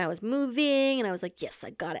 and I was moving, and I was like, yes, I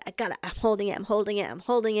got it. I'm holding it.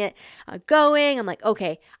 I'm going. I'm like,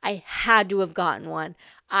 okay, I had to have gotten one.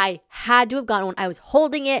 I was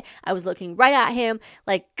holding it. I was looking right at him,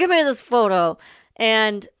 like, give me this photo.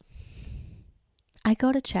 And I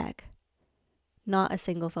go to check. Not a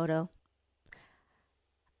single photo.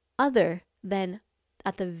 Other than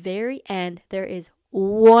at the very end, there is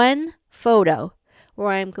one photo where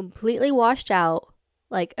I'm completely washed out,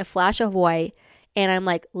 like a flash of white, and I'm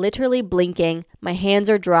like literally blinking. My hands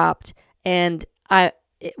are dropped, and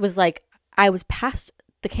it was like I was past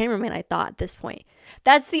the cameraman, I thought, at this point.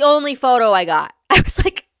 That's the only photo I got. I was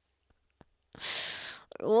like,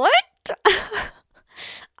 what?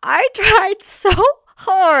 I tried so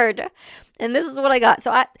hard, and this is what I got.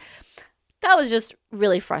 So that was just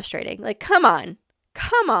really frustrating. Like, come on.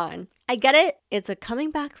 I get it. It's a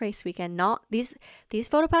coming back race weekend. Not these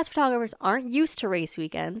PhotoPass photographers aren't used to race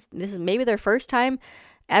weekends. This is maybe their first time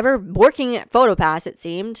ever working at PhotoPass, it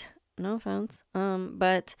seemed. No offense.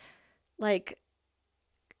 But like,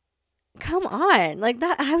 come on. Like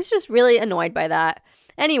that, I was just really annoyed by that.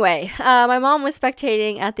 Anyway, my mom was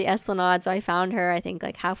spectating at the Esplanade, so I found her, I think,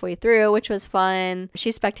 like halfway through, which was fun.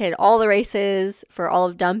 She spectated all the races for all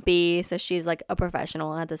of Dumpy, so she's like a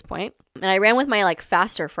professional at this point. And I ran with my like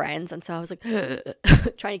faster friends, and so I was like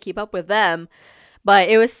trying to keep up with them. But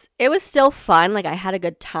it was still fun. Like, I had a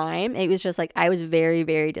good time. It was just like I was very,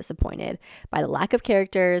 very disappointed by the lack of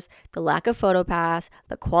characters, the lack of PhotoPass,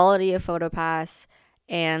 the quality of PhotoPass,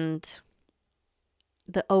 and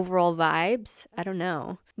the overall vibes. I don't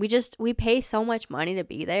know. We pay so much money to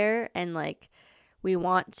be there, and like we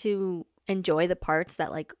want to enjoy the parts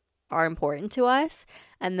that like are important to us,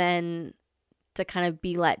 and then to kind of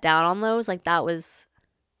be let down on those, like that was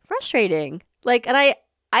frustrating. Like, and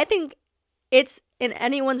I think it's in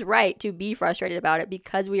anyone's right to be frustrated about it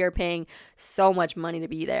because we are paying so much money to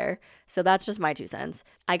be there. So that's just my 2 cents.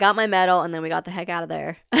 I got my medal, and then we got the heck out of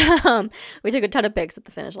there. We took a ton of pics at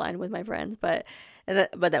the finish line with my friends, but then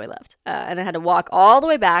we left. And I had to walk all the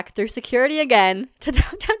way back through security again to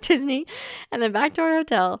downtown Disney, and then back to our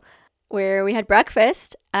hotel, where we had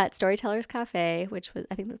breakfast at Storytellers Cafe, which was,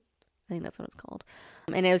 I think that's what it's called.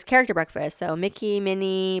 And it was character breakfast. So Mickey,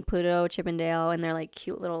 Minnie, Pluto, Chip and Dale, and their like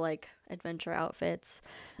cute little like adventure outfits,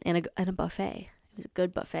 and a buffet. It was a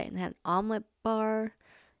good buffet. And they had an omelet bar,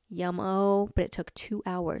 yum-o, but it took 2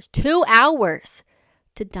 hours. 2 hours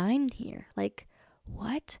to dine here. Like,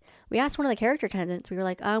 what? We asked one of the character attendants. We were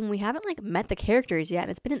like, we haven't like met the characters yet.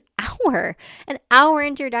 And it's been an hour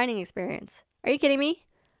into your dining experience. Are you kidding me?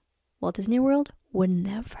 Walt Disney World would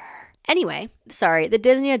never. Anyway, sorry, the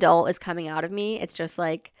Disney adult is coming out of me. It's just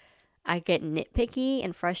like I get nitpicky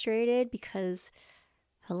and frustrated because,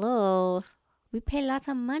 hello, we pay lots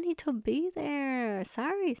of money to be there.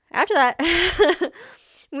 Sorry. After that,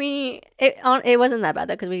 it wasn't that bad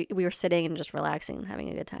though, because we were sitting and just relaxing and having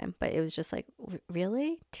a good time. But it was just like,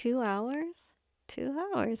 really? 2 hours? 2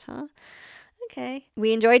 hours, huh? Okay.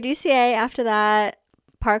 We enjoyed DCA after that.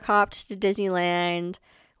 Park hopped to Disneyland.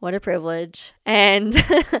 What a privilege. And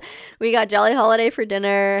we got Jolly Holiday for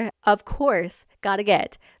dinner. Of course, gotta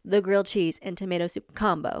get the grilled cheese and tomato soup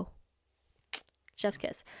combo. Chef's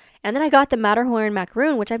kiss. And then I got the Matterhorn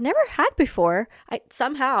macaroon, which I've never had before.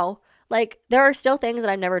 Somehow, like, there are still things that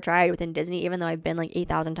I've never tried within Disney, even though I've been like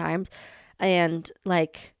 8,000 times. And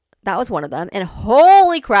like, that was one of them. And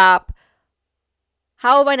holy crap,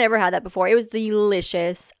 how have I never had that before? It was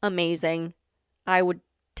delicious, amazing. I would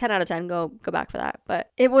 10 out of 10 go back for that. But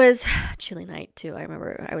it was chilly night too. I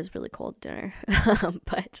remember I was really cold at dinner.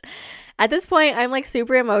 But at this point, I'm like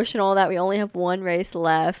super emotional that we only have one race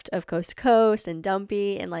left of Coast to Coast and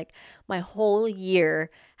Dumpy, and like my whole year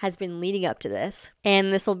has been leading up to this.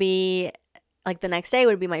 And this will be like, the next day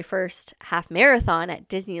would be my first half marathon at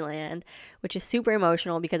Disneyland, which is super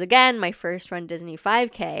emotional because, again, my first Run Disney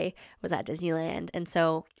 5K was at Disneyland. And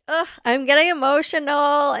so I'm getting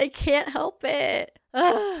emotional. I can't help it.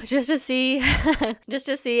 Just to see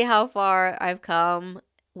how far I've come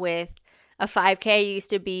with a 5K.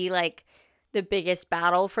 Used to be like the biggest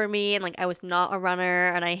battle for me, and like I was not a runner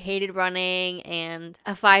and I hated running, and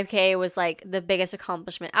a 5K was like the biggest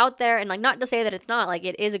accomplishment out there. And like, not to say that it's not, like,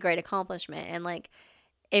 it is a great accomplishment, and like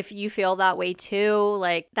if you feel that way too,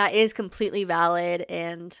 like that is completely valid.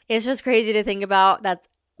 And it's just crazy to think about that's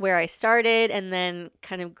where I started, and then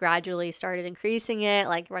kind of gradually started increasing it,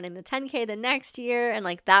 like running the 10K the next year, and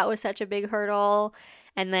like that was such a big hurdle.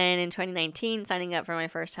 And then in 2019 signing up for my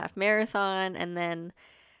first half marathon, and then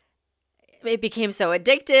it became so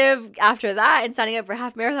addictive after that, and signing up for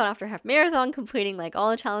half marathon after half marathon, completing like all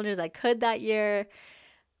the challenges I could that year.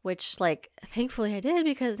 which like thankfully I did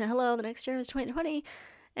because hello, the next year is 2020.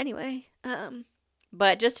 Anyway,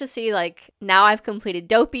 but just to see like now I've completed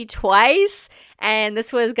Dopey twice, and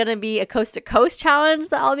this was gonna be a coast to coast challenge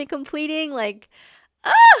that I'll be completing. Like,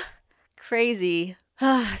 crazy.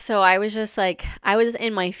 So I was just like, I was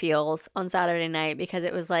in my feels on Saturday night because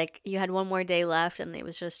it was like you had one more day left, and it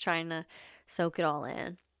was just trying to soak it all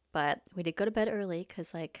in. But we did go to bed early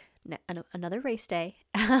because like another race day.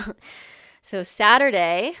 So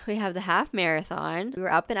Saturday, we have the half marathon. We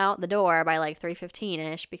were up and out the door by like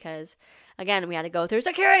 3:15-ish because, again, we had to go through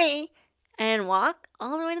security and walk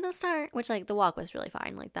all the way to the start, which like the walk was really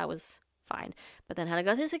fine. Like that was fine. But then had to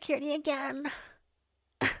go through security again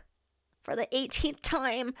for the 18th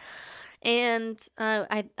time. And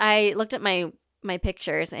I looked at my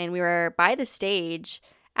pictures, and we were by the stage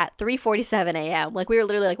at 3:47 a.m. Like we were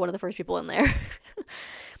literally like one of the first people in there.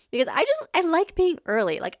 Because I like being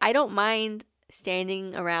early. Like, I don't mind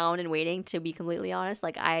standing around and waiting, to be completely honest.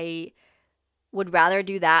 Like, I would rather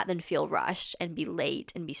do that than feel rushed and be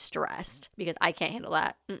late and be stressed because I can't handle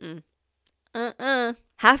that.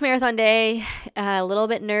 Half marathon day, a little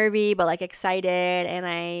bit nervy, but like excited. And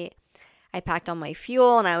I packed on my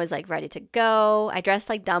fuel and I was like ready to go. I dressed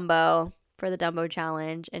like Dumbo for the Dumbo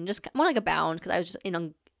challenge and just more like a bound because I was just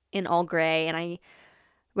in all gray, and I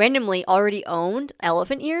randomly already owned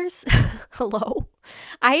elephant ears. Hello.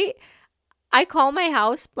 I call my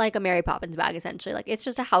house like a Mary Poppins bag, essentially. Like, it's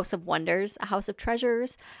just a house of wonders, a house of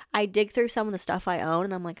treasures. I dig through some of the stuff I own,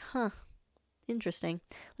 and I'm like, interesting.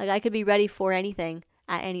 Like, I could be ready for anything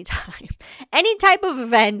at any time. Any type of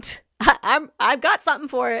event. I've got something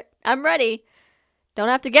for it. I'm ready. Don't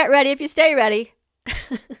have to get ready if you stay ready.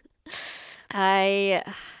 I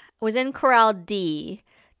was in Corral D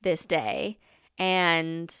this day,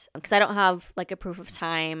 and because I don't have like a proof of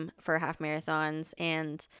time for half marathons,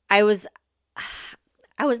 and I was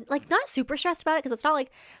like not super stressed about it because it's not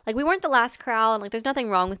like we weren't the last corral, and like there's nothing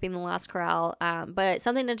wrong with being the last corral, but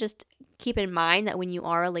something to just keep in mind that when you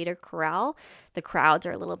are a later corral, the crowds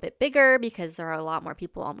are a little bit bigger because there are a lot more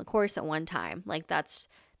people on the course at one time. Like that's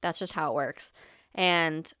just how it works.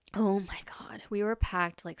 And oh my god, we were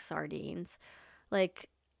packed like sardines. Like,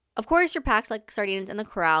 of course you're packed like sardines in the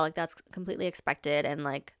corral, like that's completely expected, and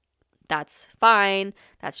like that's fine.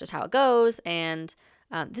 That's just how it goes. And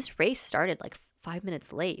this race started like 5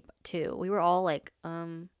 minutes late too. We were all like,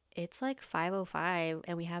 it's like 5:05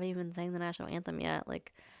 and we haven't even sang the national anthem yet.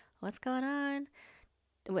 Like, what's going on?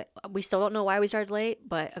 We still don't know why we started late,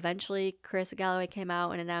 but eventually Chris Galloway came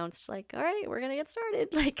out and announced like, all right, we're gonna get started.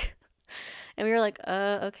 Like, and we were like,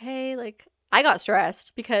 okay. Like, I got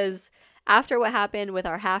stressed because after what happened with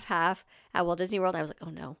our half at Walt Disney World, I was like,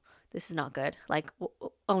 oh no, this is not good. Like,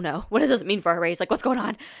 oh no, what does this mean for our race? Like, what's going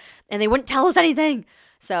on? And they wouldn't tell us anything.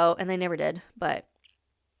 So, and they never did, but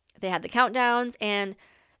they had the countdowns. And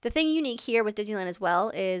the thing unique here with Disneyland as well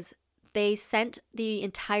is they sent the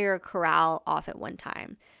entire corral off at one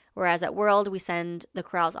time. Whereas at World, we send the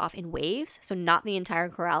corrals off in waves. So not the entire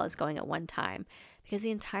corral is going at one time, because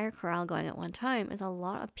the entire corral going at one time is a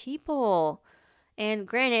lot of people. And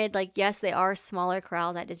granted, like, yes, they are smaller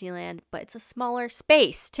corrals at Disneyland, but it's a smaller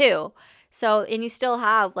space too. So, and you still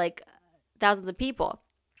have like thousands of people.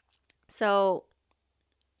 So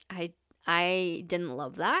I didn't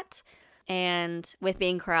love that. And with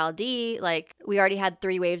being Corral D, like, we already had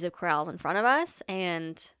 3 waves of corrals in front of us,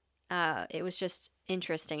 and it was just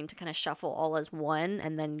interesting to kind of shuffle all as one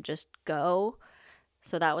and then just go.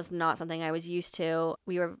 So that was not something I was used to.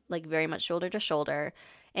 We were like very much shoulder to shoulder.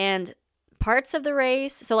 And parts of the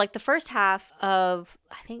race, so like the first half of,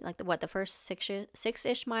 I think like the first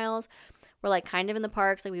six-ish miles were like kind of in the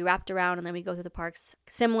parks. Like, we wrapped around and then we go through the parks,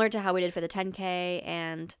 similar to how we did for the 10K.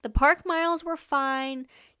 And the park miles were fine.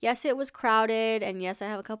 Yes, it was crowded, and yes, I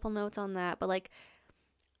have a couple notes on that, but like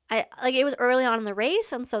it was early on in the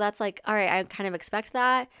race, and so that's like, all right, I kind of expect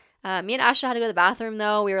that. Me and Asha had to go to the bathroom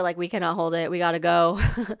though. We were like, we cannot hold it, we gotta go.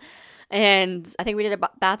 And I think we did a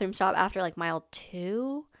bathroom stop after like mile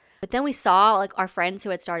 2. But then we saw like our friends who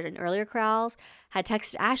had started in earlier corrals had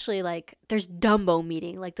texted Ashley like, there's Dumbo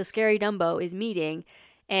meeting, like the scary Dumbo is meeting.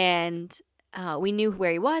 And we knew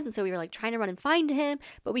where he was, and so we were like trying to run and find him,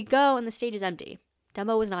 but we go and the stage is empty.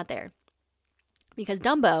 Dumbo was not there because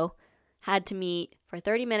Dumbo had to meet for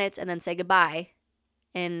 30 minutes and then say goodbye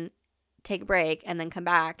and take a break and then come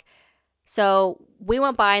back. So we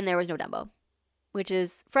went by and there was no Dumbo, which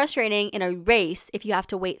is frustrating in a race if you have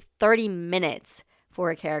to wait 30 minutes for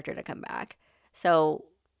a character to come back. So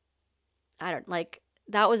I don't like,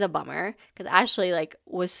 that was a bummer because Ashley like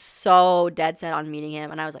was so dead set on meeting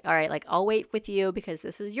him, and I was like, all right, like I'll wait with you because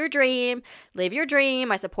this is your dream. Live your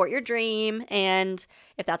dream. I support your dream, and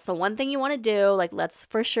if that's the one thing you want to do, like let's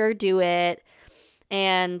for sure do it.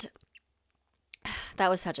 And that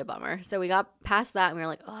was such a bummer. So we got past that and we were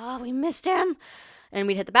like, oh, we missed him. And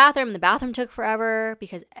we'd hit the bathroom, and the bathroom took forever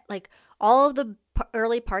because like all of the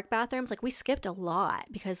early park bathrooms, like we skipped a lot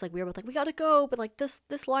because like we were both like, we gotta go, but like this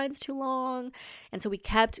line's too long. And so we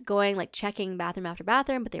kept going, like checking bathroom after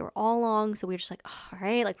bathroom, but they were all long. So we were just like, oh, all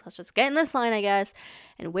right, like let's just get in this line, I guess.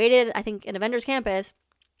 And waited, I think, in Avengers Campus.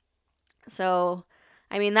 So,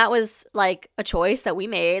 I mean, that was like a choice that we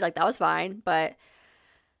made. Like that was fine, but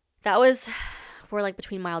that was, we're like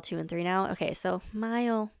between mile 2 and 3 now. Okay, so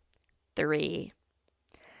mile 3.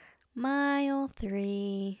 Mile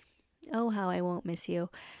 3. Oh, how I won't miss you.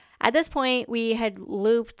 At this point, we had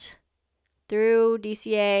looped through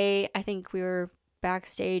DCA. I think we were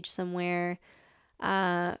backstage somewhere.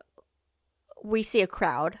 We see a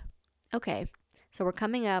crowd. Okay, so we're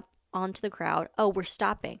coming up onto the crowd. Oh, we're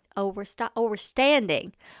stopping. Oh, we're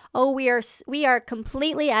standing. Oh, we are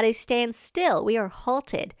completely at a standstill. We are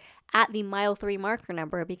halted at the mile 3 marker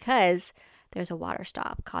number because there's a water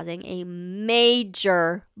stop causing a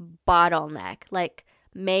major bottleneck. Like,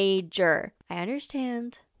 major. I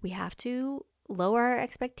understand we have to lower our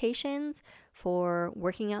expectations for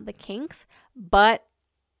working out the kinks, but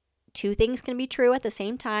two things can be true at the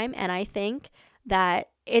same time. And I think that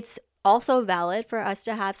it's also valid for us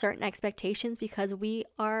to have certain expectations because we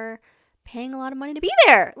are paying a lot of money to be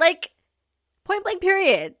there. Like, point blank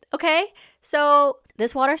period. Okay? So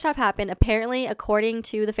this water stop happened. Apparently, according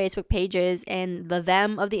to the Facebook pages and the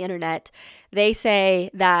them of the internet, they say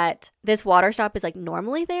that this water stop is like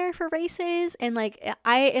normally there for races. And like,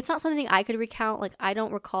 it's not something I could recount. Like, I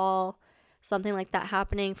don't recall something like that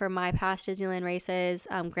happening for my past Disneyland races.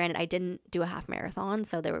 Granted, I didn't do a half marathon,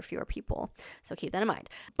 so there were fewer people. So keep that in mind.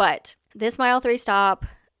 But this mile 3 stop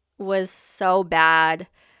was so bad.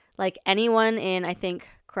 Like anyone in, I think,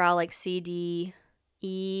 corral like C, D,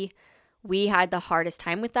 E, we had the hardest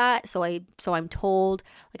time with that. So I'm told,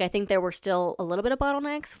 like, I think there were still a little bit of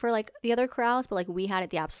bottlenecks for like the other corrals, but like we had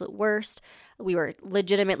it the absolute worst. We were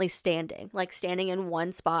legitimately standing in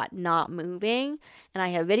one spot, not moving. And I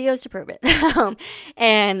have videos to prove it.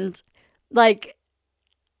 And like,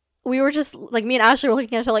 we were just like, me and Ashley were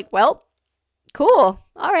looking at it like, well, cool.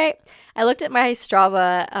 All right. I looked at my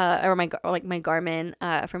Strava, or my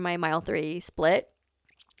Garmin, for my mile 3 split.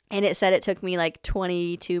 And it said it took me like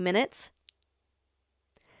 22 minutes.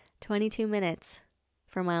 22 minutes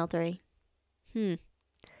for mile 3.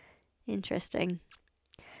 Interesting.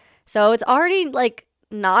 So it's already like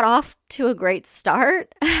not off to a great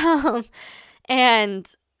start.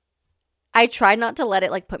 And I tried not to let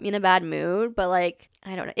it like put me in a bad mood, but like,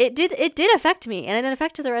 I don't know. It did affect me, and it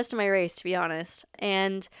affected the rest of my race, to be honest.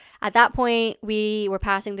 And at that point, we were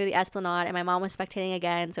passing through the Esplanade, and my mom was spectating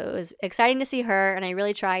again, so it was exciting to see her, and I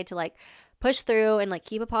really tried to like push through and like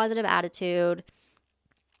keep a positive attitude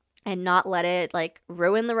and not let it like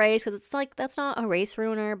ruin the race, because it's like, that's not a race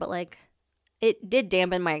ruiner, but like it did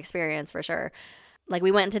dampen my experience for sure. Like,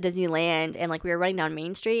 we went into Disneyland and like we were running down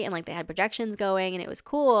Main Street and like they had projections going and it was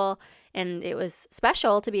cool and it was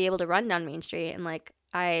special to be able to run down Main Street, and like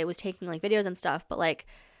I was taking like videos and stuff, but like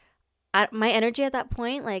my energy at that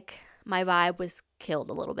point, like my vibe was killed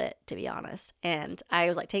a little bit, to be honest. And I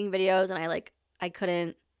was like taking videos and I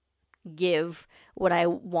couldn't give what I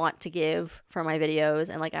want to give for my videos,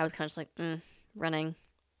 and like I was kind of just like running.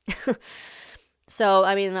 So,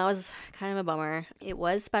 I mean, that was kind of a bummer. It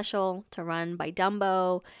was special to run by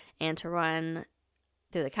Dumbo and to run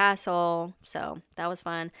through the castle, so that was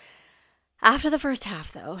fun. After the first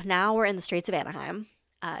half, though, now we're in the streets of Anaheim.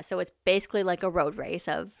 So it's basically like a road race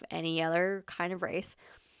of any other kind of race.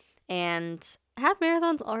 And half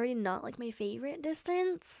marathon's already not like my favorite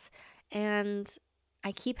distance. And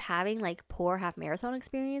I keep having like poor half marathon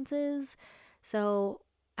experiences. So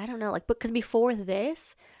I don't know, like, because before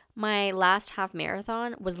this, my last half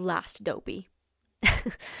marathon was last dopey.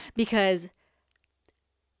 Because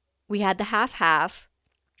we had the half.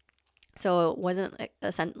 So it wasn't it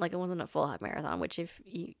wasn't a full half marathon, which if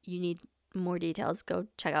you need more details, go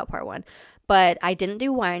check out part 1. But I didn't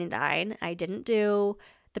do Wine and Dine. I didn't do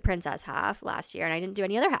the Princess half last year, and I didn't do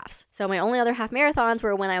any other halves. So my only other half marathons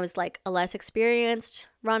were when I was like a less experienced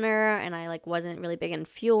runner and I like wasn't really big in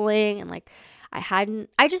fueling, and like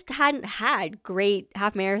I just hadn't had great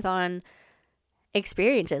half marathon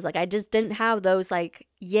experiences. Like I just didn't have those like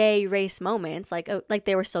yay race moments. Like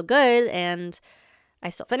they were still good and I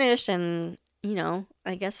still finished and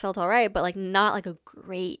I guess felt all right, but like not like a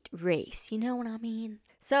great race. You know what I mean?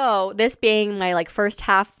 So this being my like first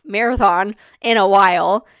half marathon in a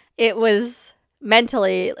while, it was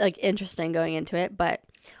mentally like interesting going into it. But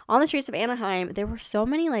on the streets of Anaheim, there were so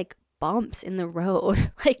many like bumps in the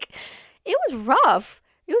road. Like it was rough.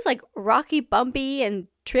 It was like rocky, bumpy, and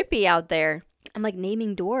trippy out there. I'm like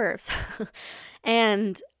naming dwarves.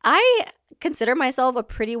 And I consider myself a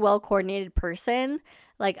pretty well coordinated person.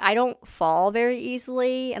 Like I don't fall very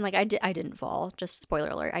easily, and like I didn't fall. Just spoiler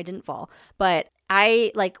alert, I didn't fall. But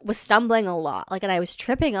I like was stumbling a lot. Like and I was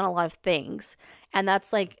tripping on a lot of things. And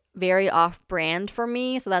that's like very off brand for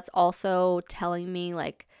me. So that's also telling me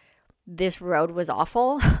like this road was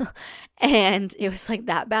awful. And it was like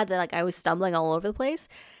that bad that like I was stumbling all over the place.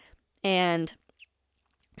 And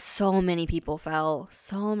so many people fell.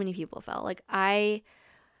 So many people fell. Like I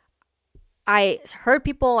heard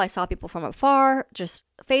people, I saw people from afar just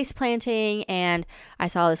face planting, and I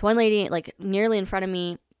saw this one lady like nearly in front of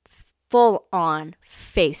me, full on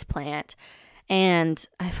face plant, and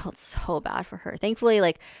I felt so bad for her. Thankfully,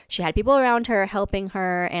 like she had people around her helping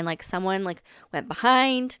her, and like someone like went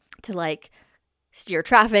behind to like steer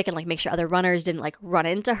traffic and like make sure other runners didn't like run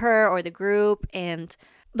into her or the group. And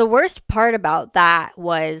the worst part about that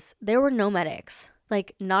was there were no medics.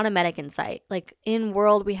 Like not a medic in sight. Like in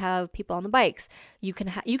World, we have people on the bikes. You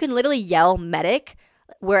can literally yell medic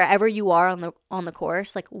wherever you are on the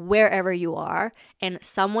course, like wherever you are, and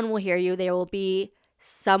someone will hear you. There will be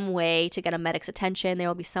some way to get a medic's attention. There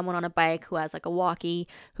will be someone on a bike who has like a walkie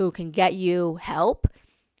who can get you help.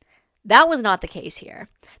 That was not the case here.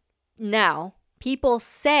 Now, people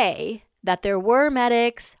say that there were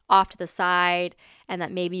medics off to the side and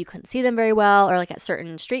that maybe you couldn't see them very well, or like at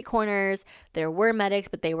certain street corners there were medics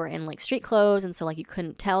but they were in like street clothes, and so like you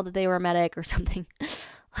couldn't tell that they were a medic or something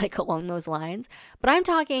like along those lines. But I'm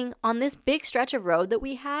talking on this big stretch of road that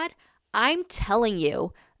we had, I'm telling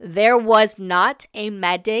you, there was not a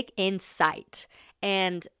medic in sight,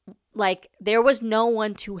 and like there was no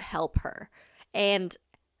one to help her, and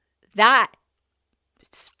that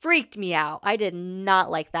freaked me out. I did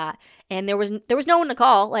not like that. And there was no one to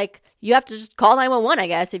call. Like you have to just call 911, I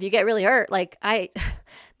guess, if you get really hurt. Like I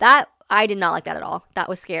did not like that at all. That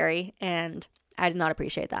was scary, and I did not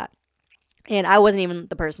appreciate that. And I wasn't even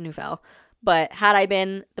the person who fell. But had I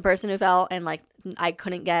been the person who fell and like I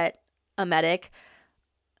couldn't get a medic,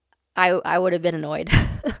 I would have been annoyed.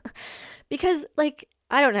 Because like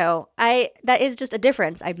I don't know. That is just a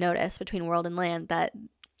difference I've noticed between world and land, that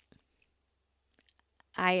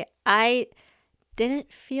I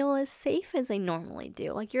didn't feel as safe as I normally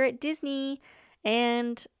do. Like you're at Disney,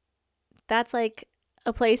 and that's like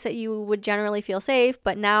a place that you would generally feel safe,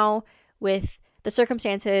 but now with the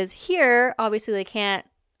circumstances here, obviously they can't,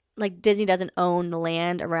 like Disney doesn't own the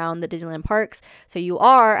land around the Disneyland parks, so you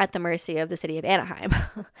are at the mercy of the city of Anaheim.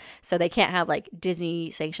 So they can't have like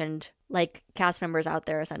Disney sanctioned like cast members out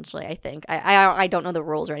there, essentially. I think I don't know the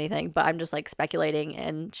rules or anything, but I'm just like speculating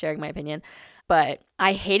and sharing my opinion. But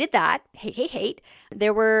I hated that. Hate.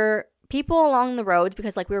 There were people along the roads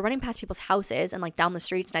because like we were running past people's houses and like down the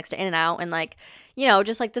streets next to In-N-Out and like,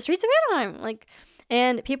 just like the streets of Anaheim, like,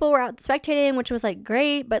 and people were out spectating, which was like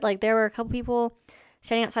great, but like there were a couple people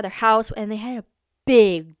standing outside their house and they had a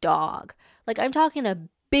big dog. Like I'm talking a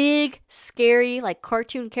big, scary, like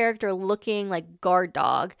cartoon character looking like guard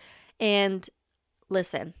dog. And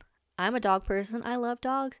listen, I'm a dog person. I love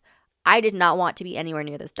dogs. I did not want to be anywhere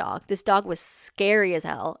near this dog. This dog was scary as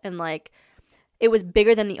hell, and like it was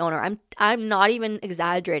bigger than the owner. I'm not even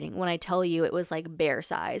exaggerating when I tell you it was like bear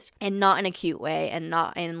sized, and not in a cute way and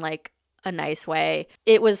not in like a nice way.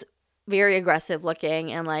 It was very aggressive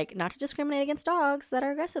looking, and like not to discriminate against dogs that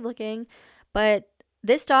are aggressive looking, but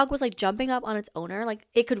this dog was like jumping up on its owner. Like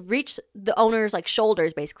it could reach the owner's like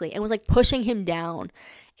shoulders basically, and was like pushing him down.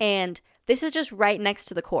 And this is just right next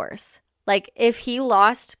to the course. Like if he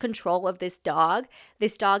lost control of this dog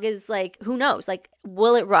is like, who knows? Like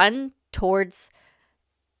will it run towards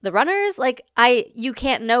the runners? Like you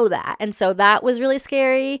can't know that. And so that was really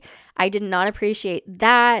scary. I did not appreciate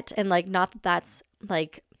that. And like, not that that's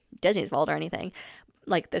like Disney's fault or anything.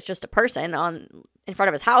 Like that's just a person in front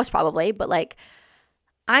of his house probably, but like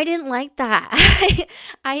I didn't like that.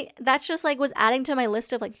 I that's just like was adding to my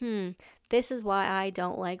list of like, this is why I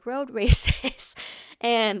don't like road races.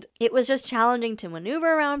 And it was just challenging to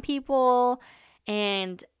maneuver around people,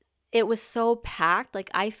 and it was so packed. Like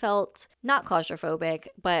I felt not claustrophobic,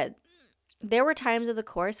 but there were times of the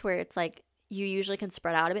course where it's like you usually can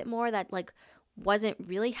spread out a bit more. That like wasn't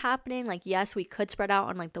really happening. Like yes, we could spread out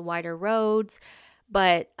on like the wider roads,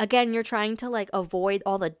 But again, you're trying to like avoid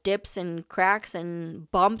all the dips and cracks and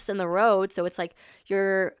bumps in the road. So it's like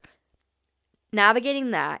you're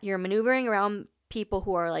navigating that. You're maneuvering around people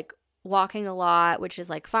who are like walking a lot, which is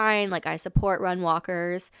like fine. Like I support run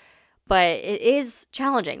walkers, but it is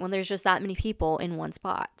challenging when there's just that many people in one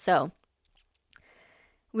spot. So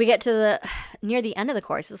we get to near the end of the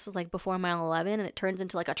course. This was like before mile 11, and it turns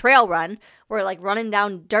into like a trail run. We're like running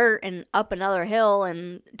down dirt and up another hill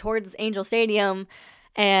and towards Angel Stadium,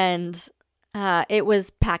 and it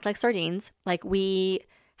was packed like sardines. Like we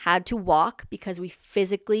had to walk because we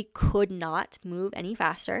physically could not move any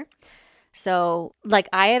faster. So like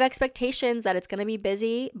I have expectations that it's going to be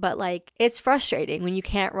busy, but like it's frustrating when you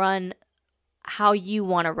can't run how you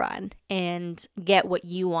want to run and get what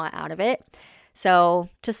you want out of it. So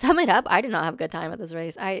to sum it up, I did not have a good time at this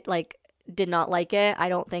race. I like did not like it. I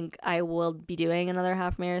don't think I will be doing another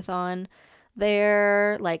half marathon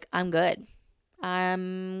there. Like I'm good.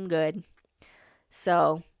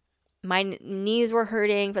 So my knees were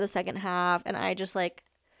hurting for the second half, and I just like,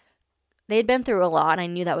 they'd been through a lot, and I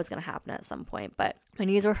knew that was going to happen at some point, but my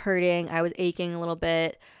knees were hurting. I was aching a little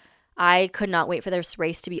bit. I could not wait for this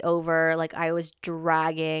race to be over. Like I was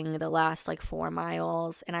dragging the last like 4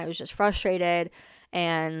 miles, and I was just frustrated.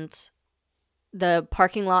 And the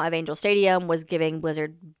parking lot of Angel Stadium was giving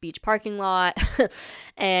Blizzard Beach parking lot.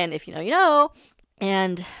 And if you know, you know.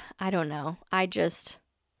 And I don't know. I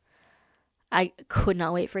could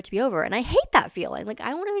not wait for it to be over. And I hate that feeling. Like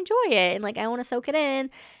I want to enjoy it, and like I want to soak it in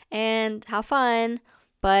and have fun.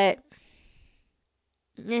 But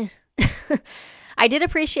I did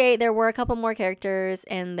appreciate there were a couple more characters,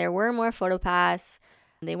 and there were more photo paths.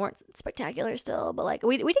 They weren't spectacular still, but like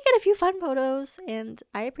we did get a few fun photos, and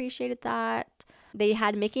I appreciated that. They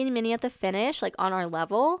had Mickey and Minnie at the finish, like on our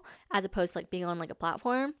level, as opposed to like being on like a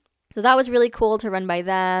platform. So that was really cool to run by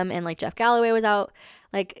them, and like Jeff Galloway was out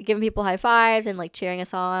like giving people high fives and like cheering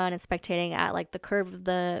us on and spectating at like the curve of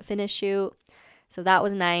the finish chute. So that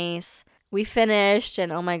was nice. We finished,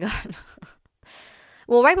 and oh my God.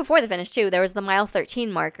 Well, right before the finish, too, there was the mile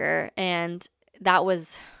 13 marker, and that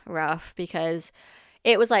was rough because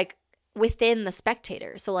it was, like, within the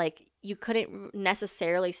spectators. So, like, you couldn't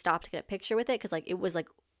necessarily stop to get a picture with it because, like, it was, like,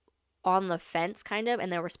 on the fence, kind of,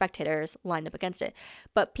 and there were spectators lined up against it.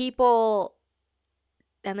 But people,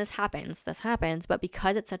 and this happens, but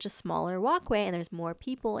because it's such a smaller walkway and there's more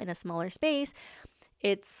people in a smaller space,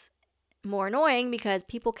 it's more annoying because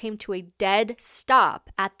people came to a dead stop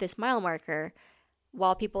at this mile marker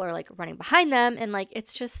while people are like running behind them, and like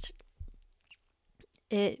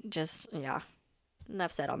yeah,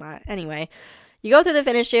 enough said on that. Anyway, you go through the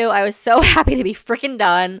finish chute. I was so happy to be freaking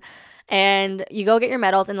done, and you go get your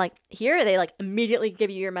medals, and like here they like immediately give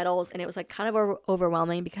you your medals, and it was like kind of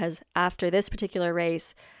overwhelming because after this particular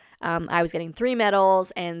race, I was getting 3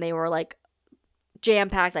 medals, and they were like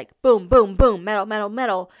jam-packed, like boom, boom, boom, medal, medal,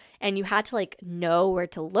 medal, and you had to like know where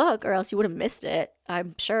to look or else you would have missed it,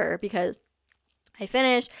 I'm sure, because I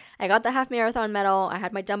finished, I got the half marathon medal, I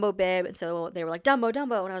had my Dumbo bib, and so they were like, Dumbo,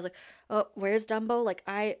 Dumbo, and I was like, oh, where's Dumbo? Like,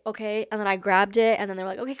 okay, and then I grabbed it, and then they were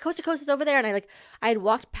like, okay, coast to coast is over there, and I had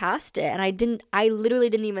walked past it, and I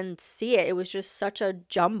literally didn't even see it. It was just such a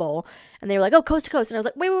jumble, and they were like, oh, coast to coast, and I was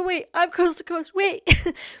like, wait, I'm coast to coast, wait.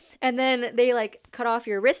 And then they like cut off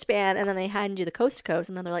your wristband, and then they hand you the coast to coast,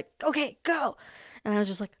 and then they're like, okay, go. And I was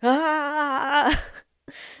just like, ah.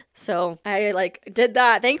 So I like did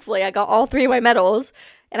that. Thankfully, I got all 3 of my medals.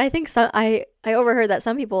 And I think I overheard that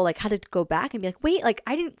some people like had to go back and be like, wait, like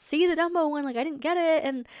I didn't see the Dumbo one, like I didn't get it.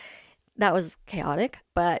 And that was chaotic,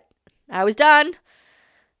 but I was done.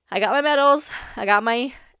 I got my medals. I got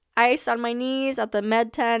my ice on my knees at the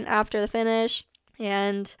med tent after the finish,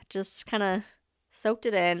 and just kind of soaked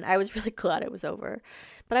it in. I was really glad it was over,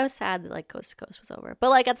 but I was sad that like coast to coast was over. But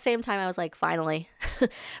like at the same time, I was like, finally.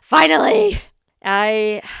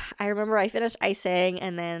 I remember I finished icing,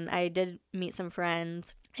 and then I did meet some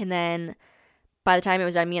friends, and then by the time it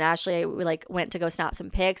was done, me and Ashley, we like went to go snap some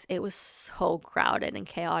pics. It was so crowded and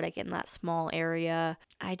chaotic in that small area.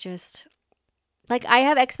 I just like, I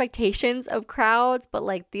have expectations of crowds, but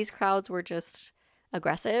like these crowds were just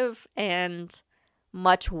aggressive and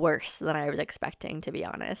much worse than I was expecting, to be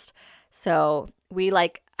honest. So we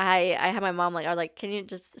like, I had my mom like, I was like, can you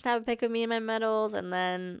just snap a pic of me and my medals, and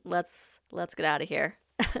then let's get out of here.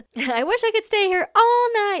 I wish I could stay here all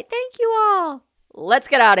night. Thank you all. Let's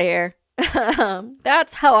get out of here.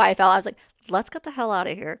 That's how I felt. I was like, let's get the hell out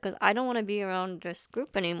of here, because I don't want to be around this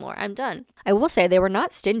group anymore. I'm done. I will say they were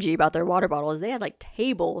not stingy about their water bottles. They had like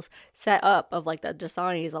tables set up of like the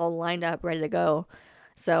Dasanis all lined up, ready to go.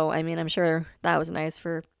 So, I mean, I'm sure that was nice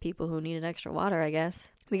for people who needed extra water, I guess.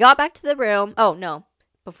 We got back to the room. Oh, no.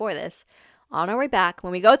 Before this, on our way back,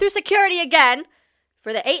 when we go through security again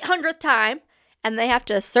for the 800th time, and they have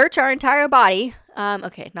to search our entire body.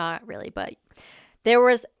 Okay, not really, but there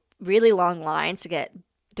was really long lines to get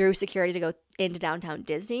through security to go into downtown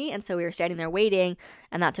Disney. And so we were standing there waiting,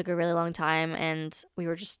 and that took a really long time. And we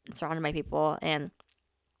were just surrounded by people. And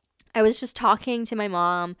I was just talking to my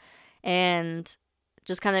mom and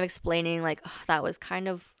just kind of explaining, like, oh, that was kind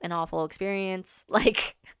of an awful experience.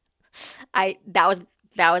 Like, that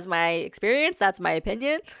was my experience. That's my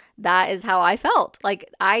opinion. That is how I felt. Like,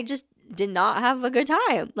 I just did not have a good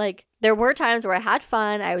time. Like, there were times where I had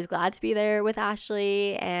fun. I was glad to be there with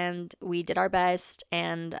Ashley, and we did our best.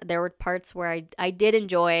 And there were parts where I did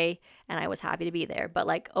enjoy, and I was happy to be there. But,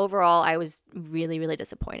 like, overall, I was really, really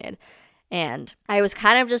disappointed. And I was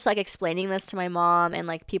kind of just, like, explaining this to my mom, and,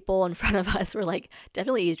 like, people in front of us were, like,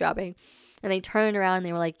 definitely eavesdropping. And they turned around and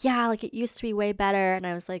they were like, yeah, like, it used to be way better. And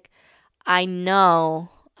I was like, I know.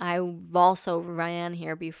 I've also ran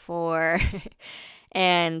here before.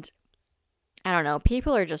 And I don't know.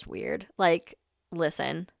 People are just weird. Like,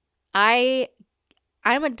 listen, I'm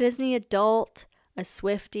a Disney adult, a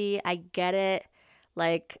Swiftie. I get it.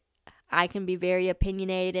 Like, I can be very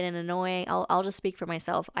opinionated and annoying. I'll just speak for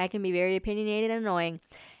myself. I can be very opinionated and annoying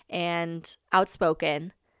and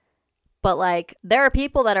outspoken. But, like, there are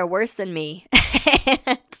people that are worse than me.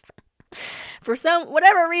 And for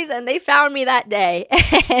whatever reason, they found me that day.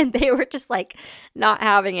 And they were just, like, not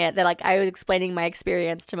having it. That, like, I was explaining my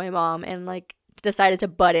experience to my mom and, like, decided to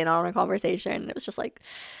butt in on a conversation. It was just like,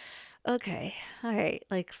 okay, all right.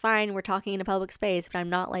 Like, fine, we're talking in a public space, but I'm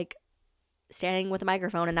not, like, standing with a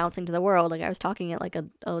microphone announcing to the world. Like, I was talking at, like,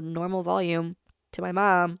 a normal volume to my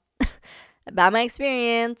mom about my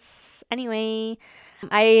experience. Anyway,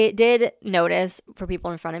 I did notice for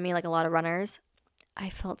people in front of me, like, a lot of runners. I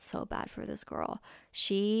felt so bad for this girl.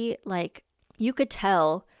 She, like, you could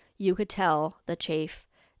tell the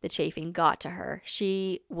chafing got to her.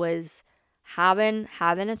 She was having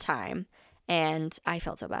a time, and I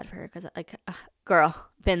felt so bad for her because, like, girl,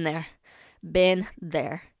 been there.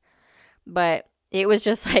 But it was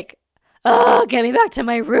just like, oh, get me back to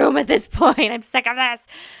my room at this point. I'm sick of this.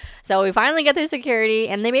 So we finally get through security,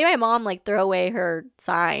 and they made my mom, like, throw away her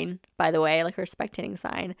sign, by the way, like, her spectating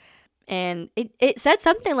sign. And it said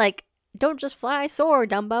something like, don't just fly, soar,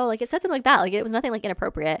 Dumbo. Like, it said something like that. Like, it was nothing, like,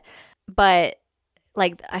 inappropriate. But,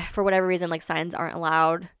 like, for whatever reason, like, signs aren't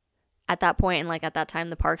allowed at that point. And, like, at that time,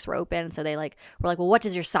 the parks were open. So they, like, were like, well, what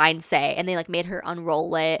does your sign say? And they, like, made her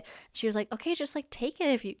unroll it. She was like, okay, just, like, take it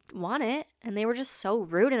if you want it. And they were just so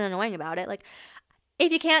rude and annoying about it. Like,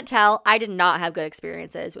 if you can't tell, I did not have good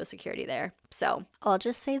experiences with security there. So I'll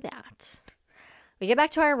just say that. We get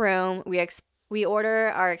back to our room. We order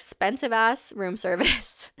our expensive-ass room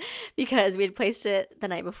service because we had placed it the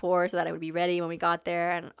night before so that it would be ready when we got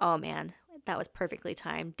there. And, oh, man, that was perfectly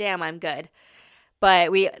timed. Damn, I'm good. But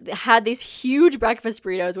we had these huge breakfast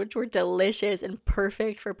burritos, which were delicious and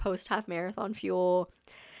perfect for post-half marathon fuel,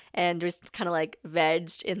 and just kind of, like,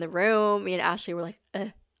 vegged in the room. Me and Ashley were, like,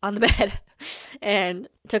 on the bed and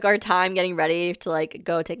took our time getting ready to, like,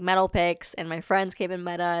 go take medal pics, and my friends came and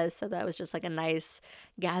met us. So that was just, like, a nice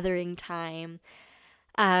gathering time.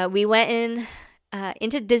 We went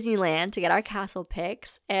into Disneyland to get our castle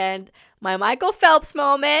pics, and my Michael Phelps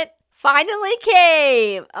moment finally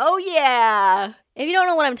came. Oh yeah. If you don't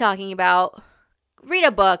know what I'm talking about, read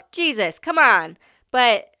a book. Jesus, come on.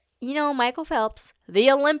 But, you know, Michael Phelps, the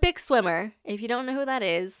Olympic swimmer, if you don't know who that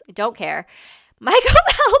is, I don't care. Michael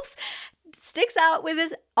Phelps sticks out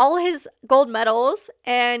with all his gold medals,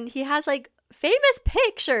 and he has, like, famous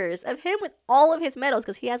pictures of him with all of his medals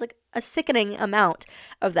because he has, like, a sickening amount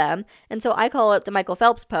of them. And so I call it the Michael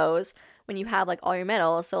Phelps pose when you have, like, all your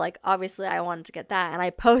medals. So, like, obviously I wanted to get that, and I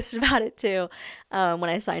posted about it too when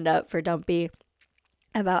I signed up for Dumpy,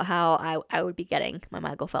 about how I would be getting my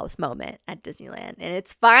Michael Phelps moment at Disneyland, and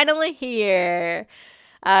it's finally here.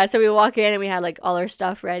 So we walk in and we had, like, all our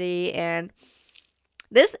stuff ready, and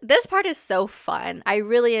this part is so fun. I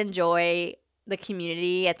really enjoy the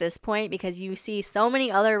community at this point because you see so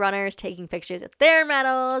many other runners taking pictures with their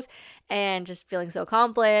medals and just feeling so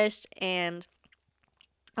accomplished. And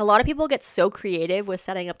a lot of people get so creative with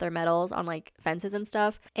setting up their medals on, like, fences and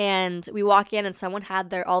stuff. And we walk in and someone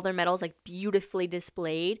had all their medals, like, beautifully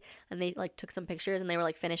displayed, and they, like, took some pictures and they were,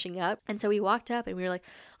 like, finishing up. And so we walked up and we were like,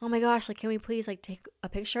 oh my gosh, like, can we please, like, take a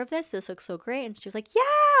picture of this? This looks so great. And she was like, yeah,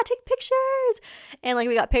 take pictures. And, like,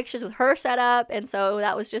 we got pictures with her set up. And so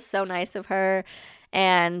that was just so nice of her.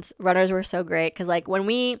 And runners were so great because, like, when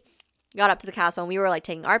we got up to the castle and we were, like,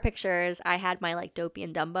 taking our pictures, I had my, like, Dopey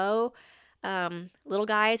and Dumbo little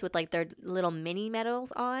guys with like their little mini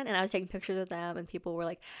medals on, and I was taking pictures of them, and people were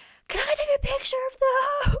like, "Can I take a picture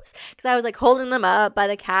of those?" Because I was like holding them up by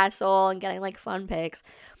the castle and getting like fun pics,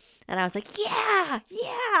 and I was like, "Yeah,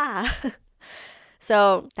 yeah."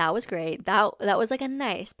 So that was great. That was like a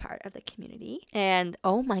nice part of the community. And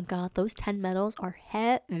oh my god, those 10 medals are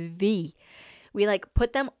heavy. We like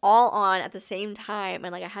put them all on at the same time,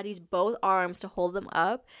 and like I had to use both arms to hold them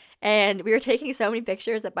up, and we were taking so many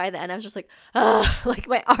pictures that by the end I was just like, like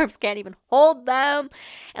my arms can't even hold them.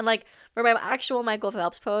 And like for my actual Michael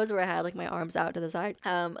Phelps pose where I had like my arms out to the side,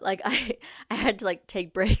 like I had to like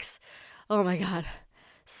take breaks. Oh my god.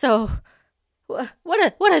 So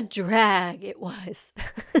what a drag it was.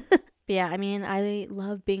 But yeah, I mean, I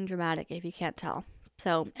love being dramatic if you can't tell.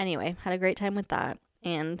 So anyway, had a great time with that.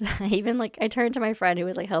 And I turned to my friend who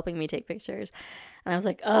was like helping me take pictures, and I was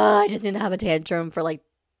like, "Oh, I just need to have a tantrum for like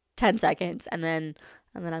 10 seconds, and then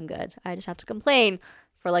I'm good. I just have to complain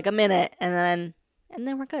for like a minute, and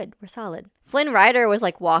then we're good. We're solid." Flynn Rider was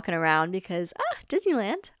like walking around because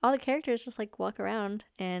Disneyland, all the characters just like walk around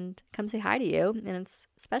and come say hi to you, and it's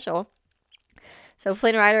special. So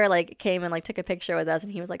Flynn Rider like came and like took a picture with us,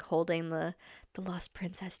 and he was like holding the Lost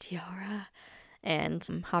Princess tiara,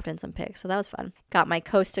 and hopped in some pics. So that was fun. Got my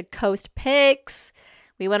coast to coast pics.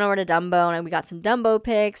 We went over to Dumbo, and we got some Dumbo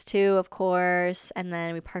pics too, of course. And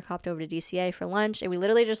then we park hopped over to DCA for lunch, and we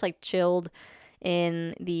literally just like chilled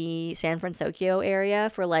in the San Francisco area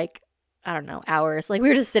for like, I don't know, hours. Like we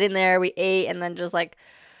were just sitting there, we ate, and then just like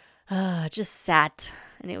just sat,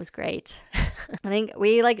 and it was great. I think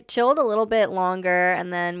we like chilled a little bit longer,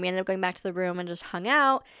 and then we ended up going back to the room and just hung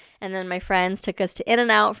out. And then my friends took us to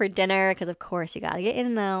In-N-Out for dinner, because of course you gotta get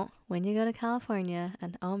In-N-Out when you go to California.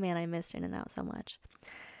 And oh man, I missed In-N-Out so much.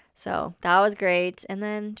 So that was great. And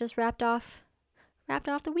then just wrapped off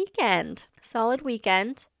the weekend. Solid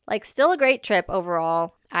weekend. Like still a great trip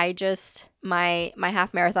overall. I just my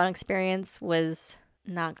half marathon experience was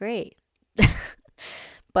not great.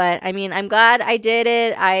 But I mean, I'm glad I did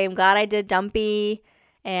it. I'm glad I did Dumpy,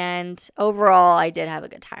 and overall I did have a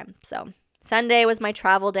good time. So Sunday was my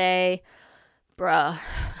travel day. Bruh.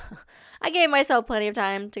 I gave myself plenty of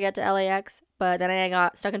time to get to LAX, but then I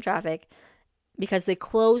got stuck in traffic because they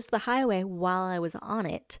closed the highway while I was on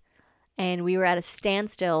it. And we were at a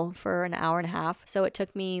standstill for an hour and a half. So it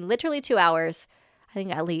took me literally 2 hours, I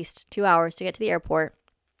think at least 2 hours to get to the airport.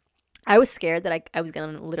 I was scared that I was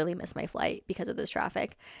going to literally miss my flight because of this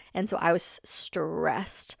traffic. And so I was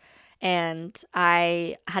stressed. And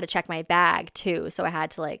I had to check my bag too. So I had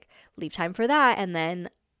to like leave time for that, and then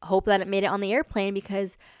hope that it made it on the airplane,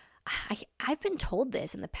 because I've been told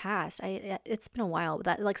this in the past. It's been a while, but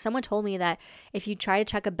that like someone told me that if you try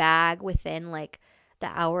to check a bag within like the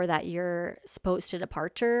hour that you're supposed to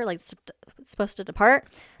depart,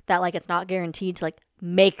 that like it's not guaranteed to like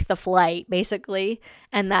make the flight basically,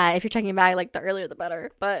 and that if you're checking your bag like the earlier the better.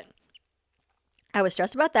 But I was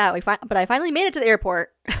stressed about that. But I finally made it to the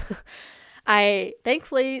airport. I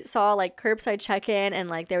thankfully saw like curbside check-in, and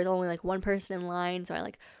like there was only like one person in line, so I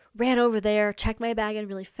like ran over there, checked my bag in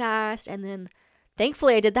really fast, and then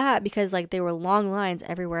thankfully I did that because like there were long lines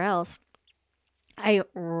everywhere else. I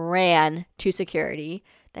ran to security.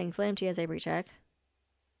 Thankfully I'm TSA pre-check.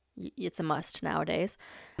 It's a must nowadays.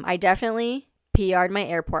 I definitely PR'd my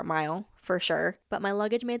airport mile for sure, but my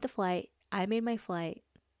luggage made the flight. I made my flight.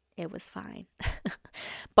 It was fine.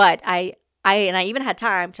 But I even had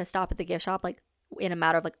time to stop at the gift shop like in a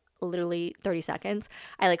matter of like literally 30 seconds.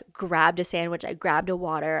 I like grabbed a sandwich, I grabbed a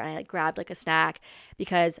water, and I like grabbed like a snack,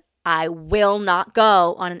 because I will not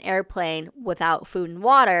go on an airplane without food and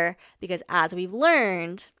water, because as we've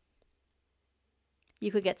learned,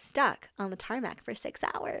 you could get stuck on the tarmac for 6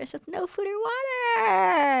 hours with no food or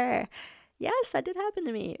water. Yes, that did happen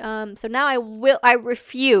to me. So now I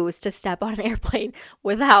refuse to step on an airplane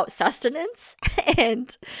without sustenance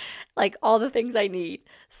and like all the things I need.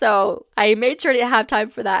 So I made sure to have time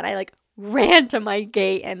for that. And I like ran to my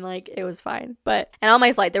gate, and like it was fine. And on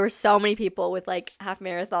my flight, there were so many people with like half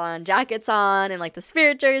marathon jackets on and like the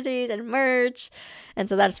Spirit jerseys and merch. And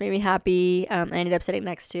so that just made me happy. I ended up sitting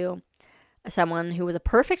next to someone who was a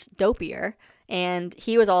perfect dopier, and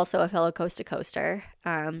he was also a fellow coast to coaster,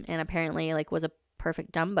 and apparently like was a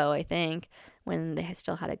perfect Dumbo, I think, when they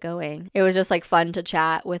still had it going. It was just like fun to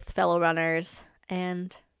chat with fellow runners,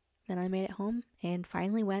 and then I made it home and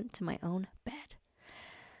finally went to my own bed.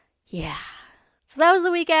 Yeah, so that was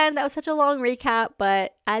the weekend. That was such a long recap,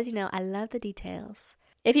 but as you know, I love the details.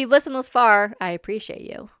 If you've listened this far, I appreciate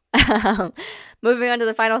you. Moving on to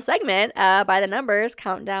the final segment, by the numbers,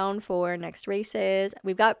 countdown for next races.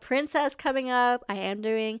 We've got Princess coming up. I am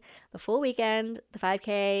doing the full weekend, the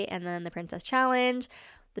 5K, and then the Princess Challenge,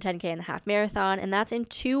 the 10K and the half marathon, and that's in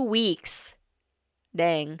 2 weeks.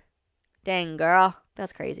 Dang, girl.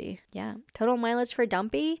 That's crazy. Yeah. Total mileage for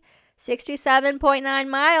Dumpy, 67.9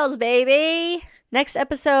 miles, baby. Next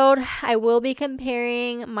episode, I will be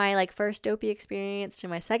comparing my first dopey experience to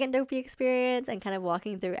my second dopey experience and kind of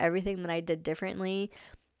walking through everything that I did differently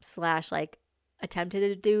 / attempted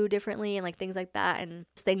to do differently and things like that, and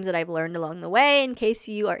things that I've learned along the way in case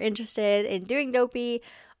you are interested in doing dopey,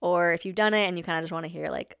 or if you've done it and you kind of just want to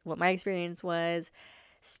hear what my experience was.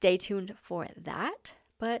 Stay tuned for that.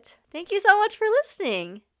 But thank you so much for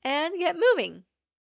listening, and get moving.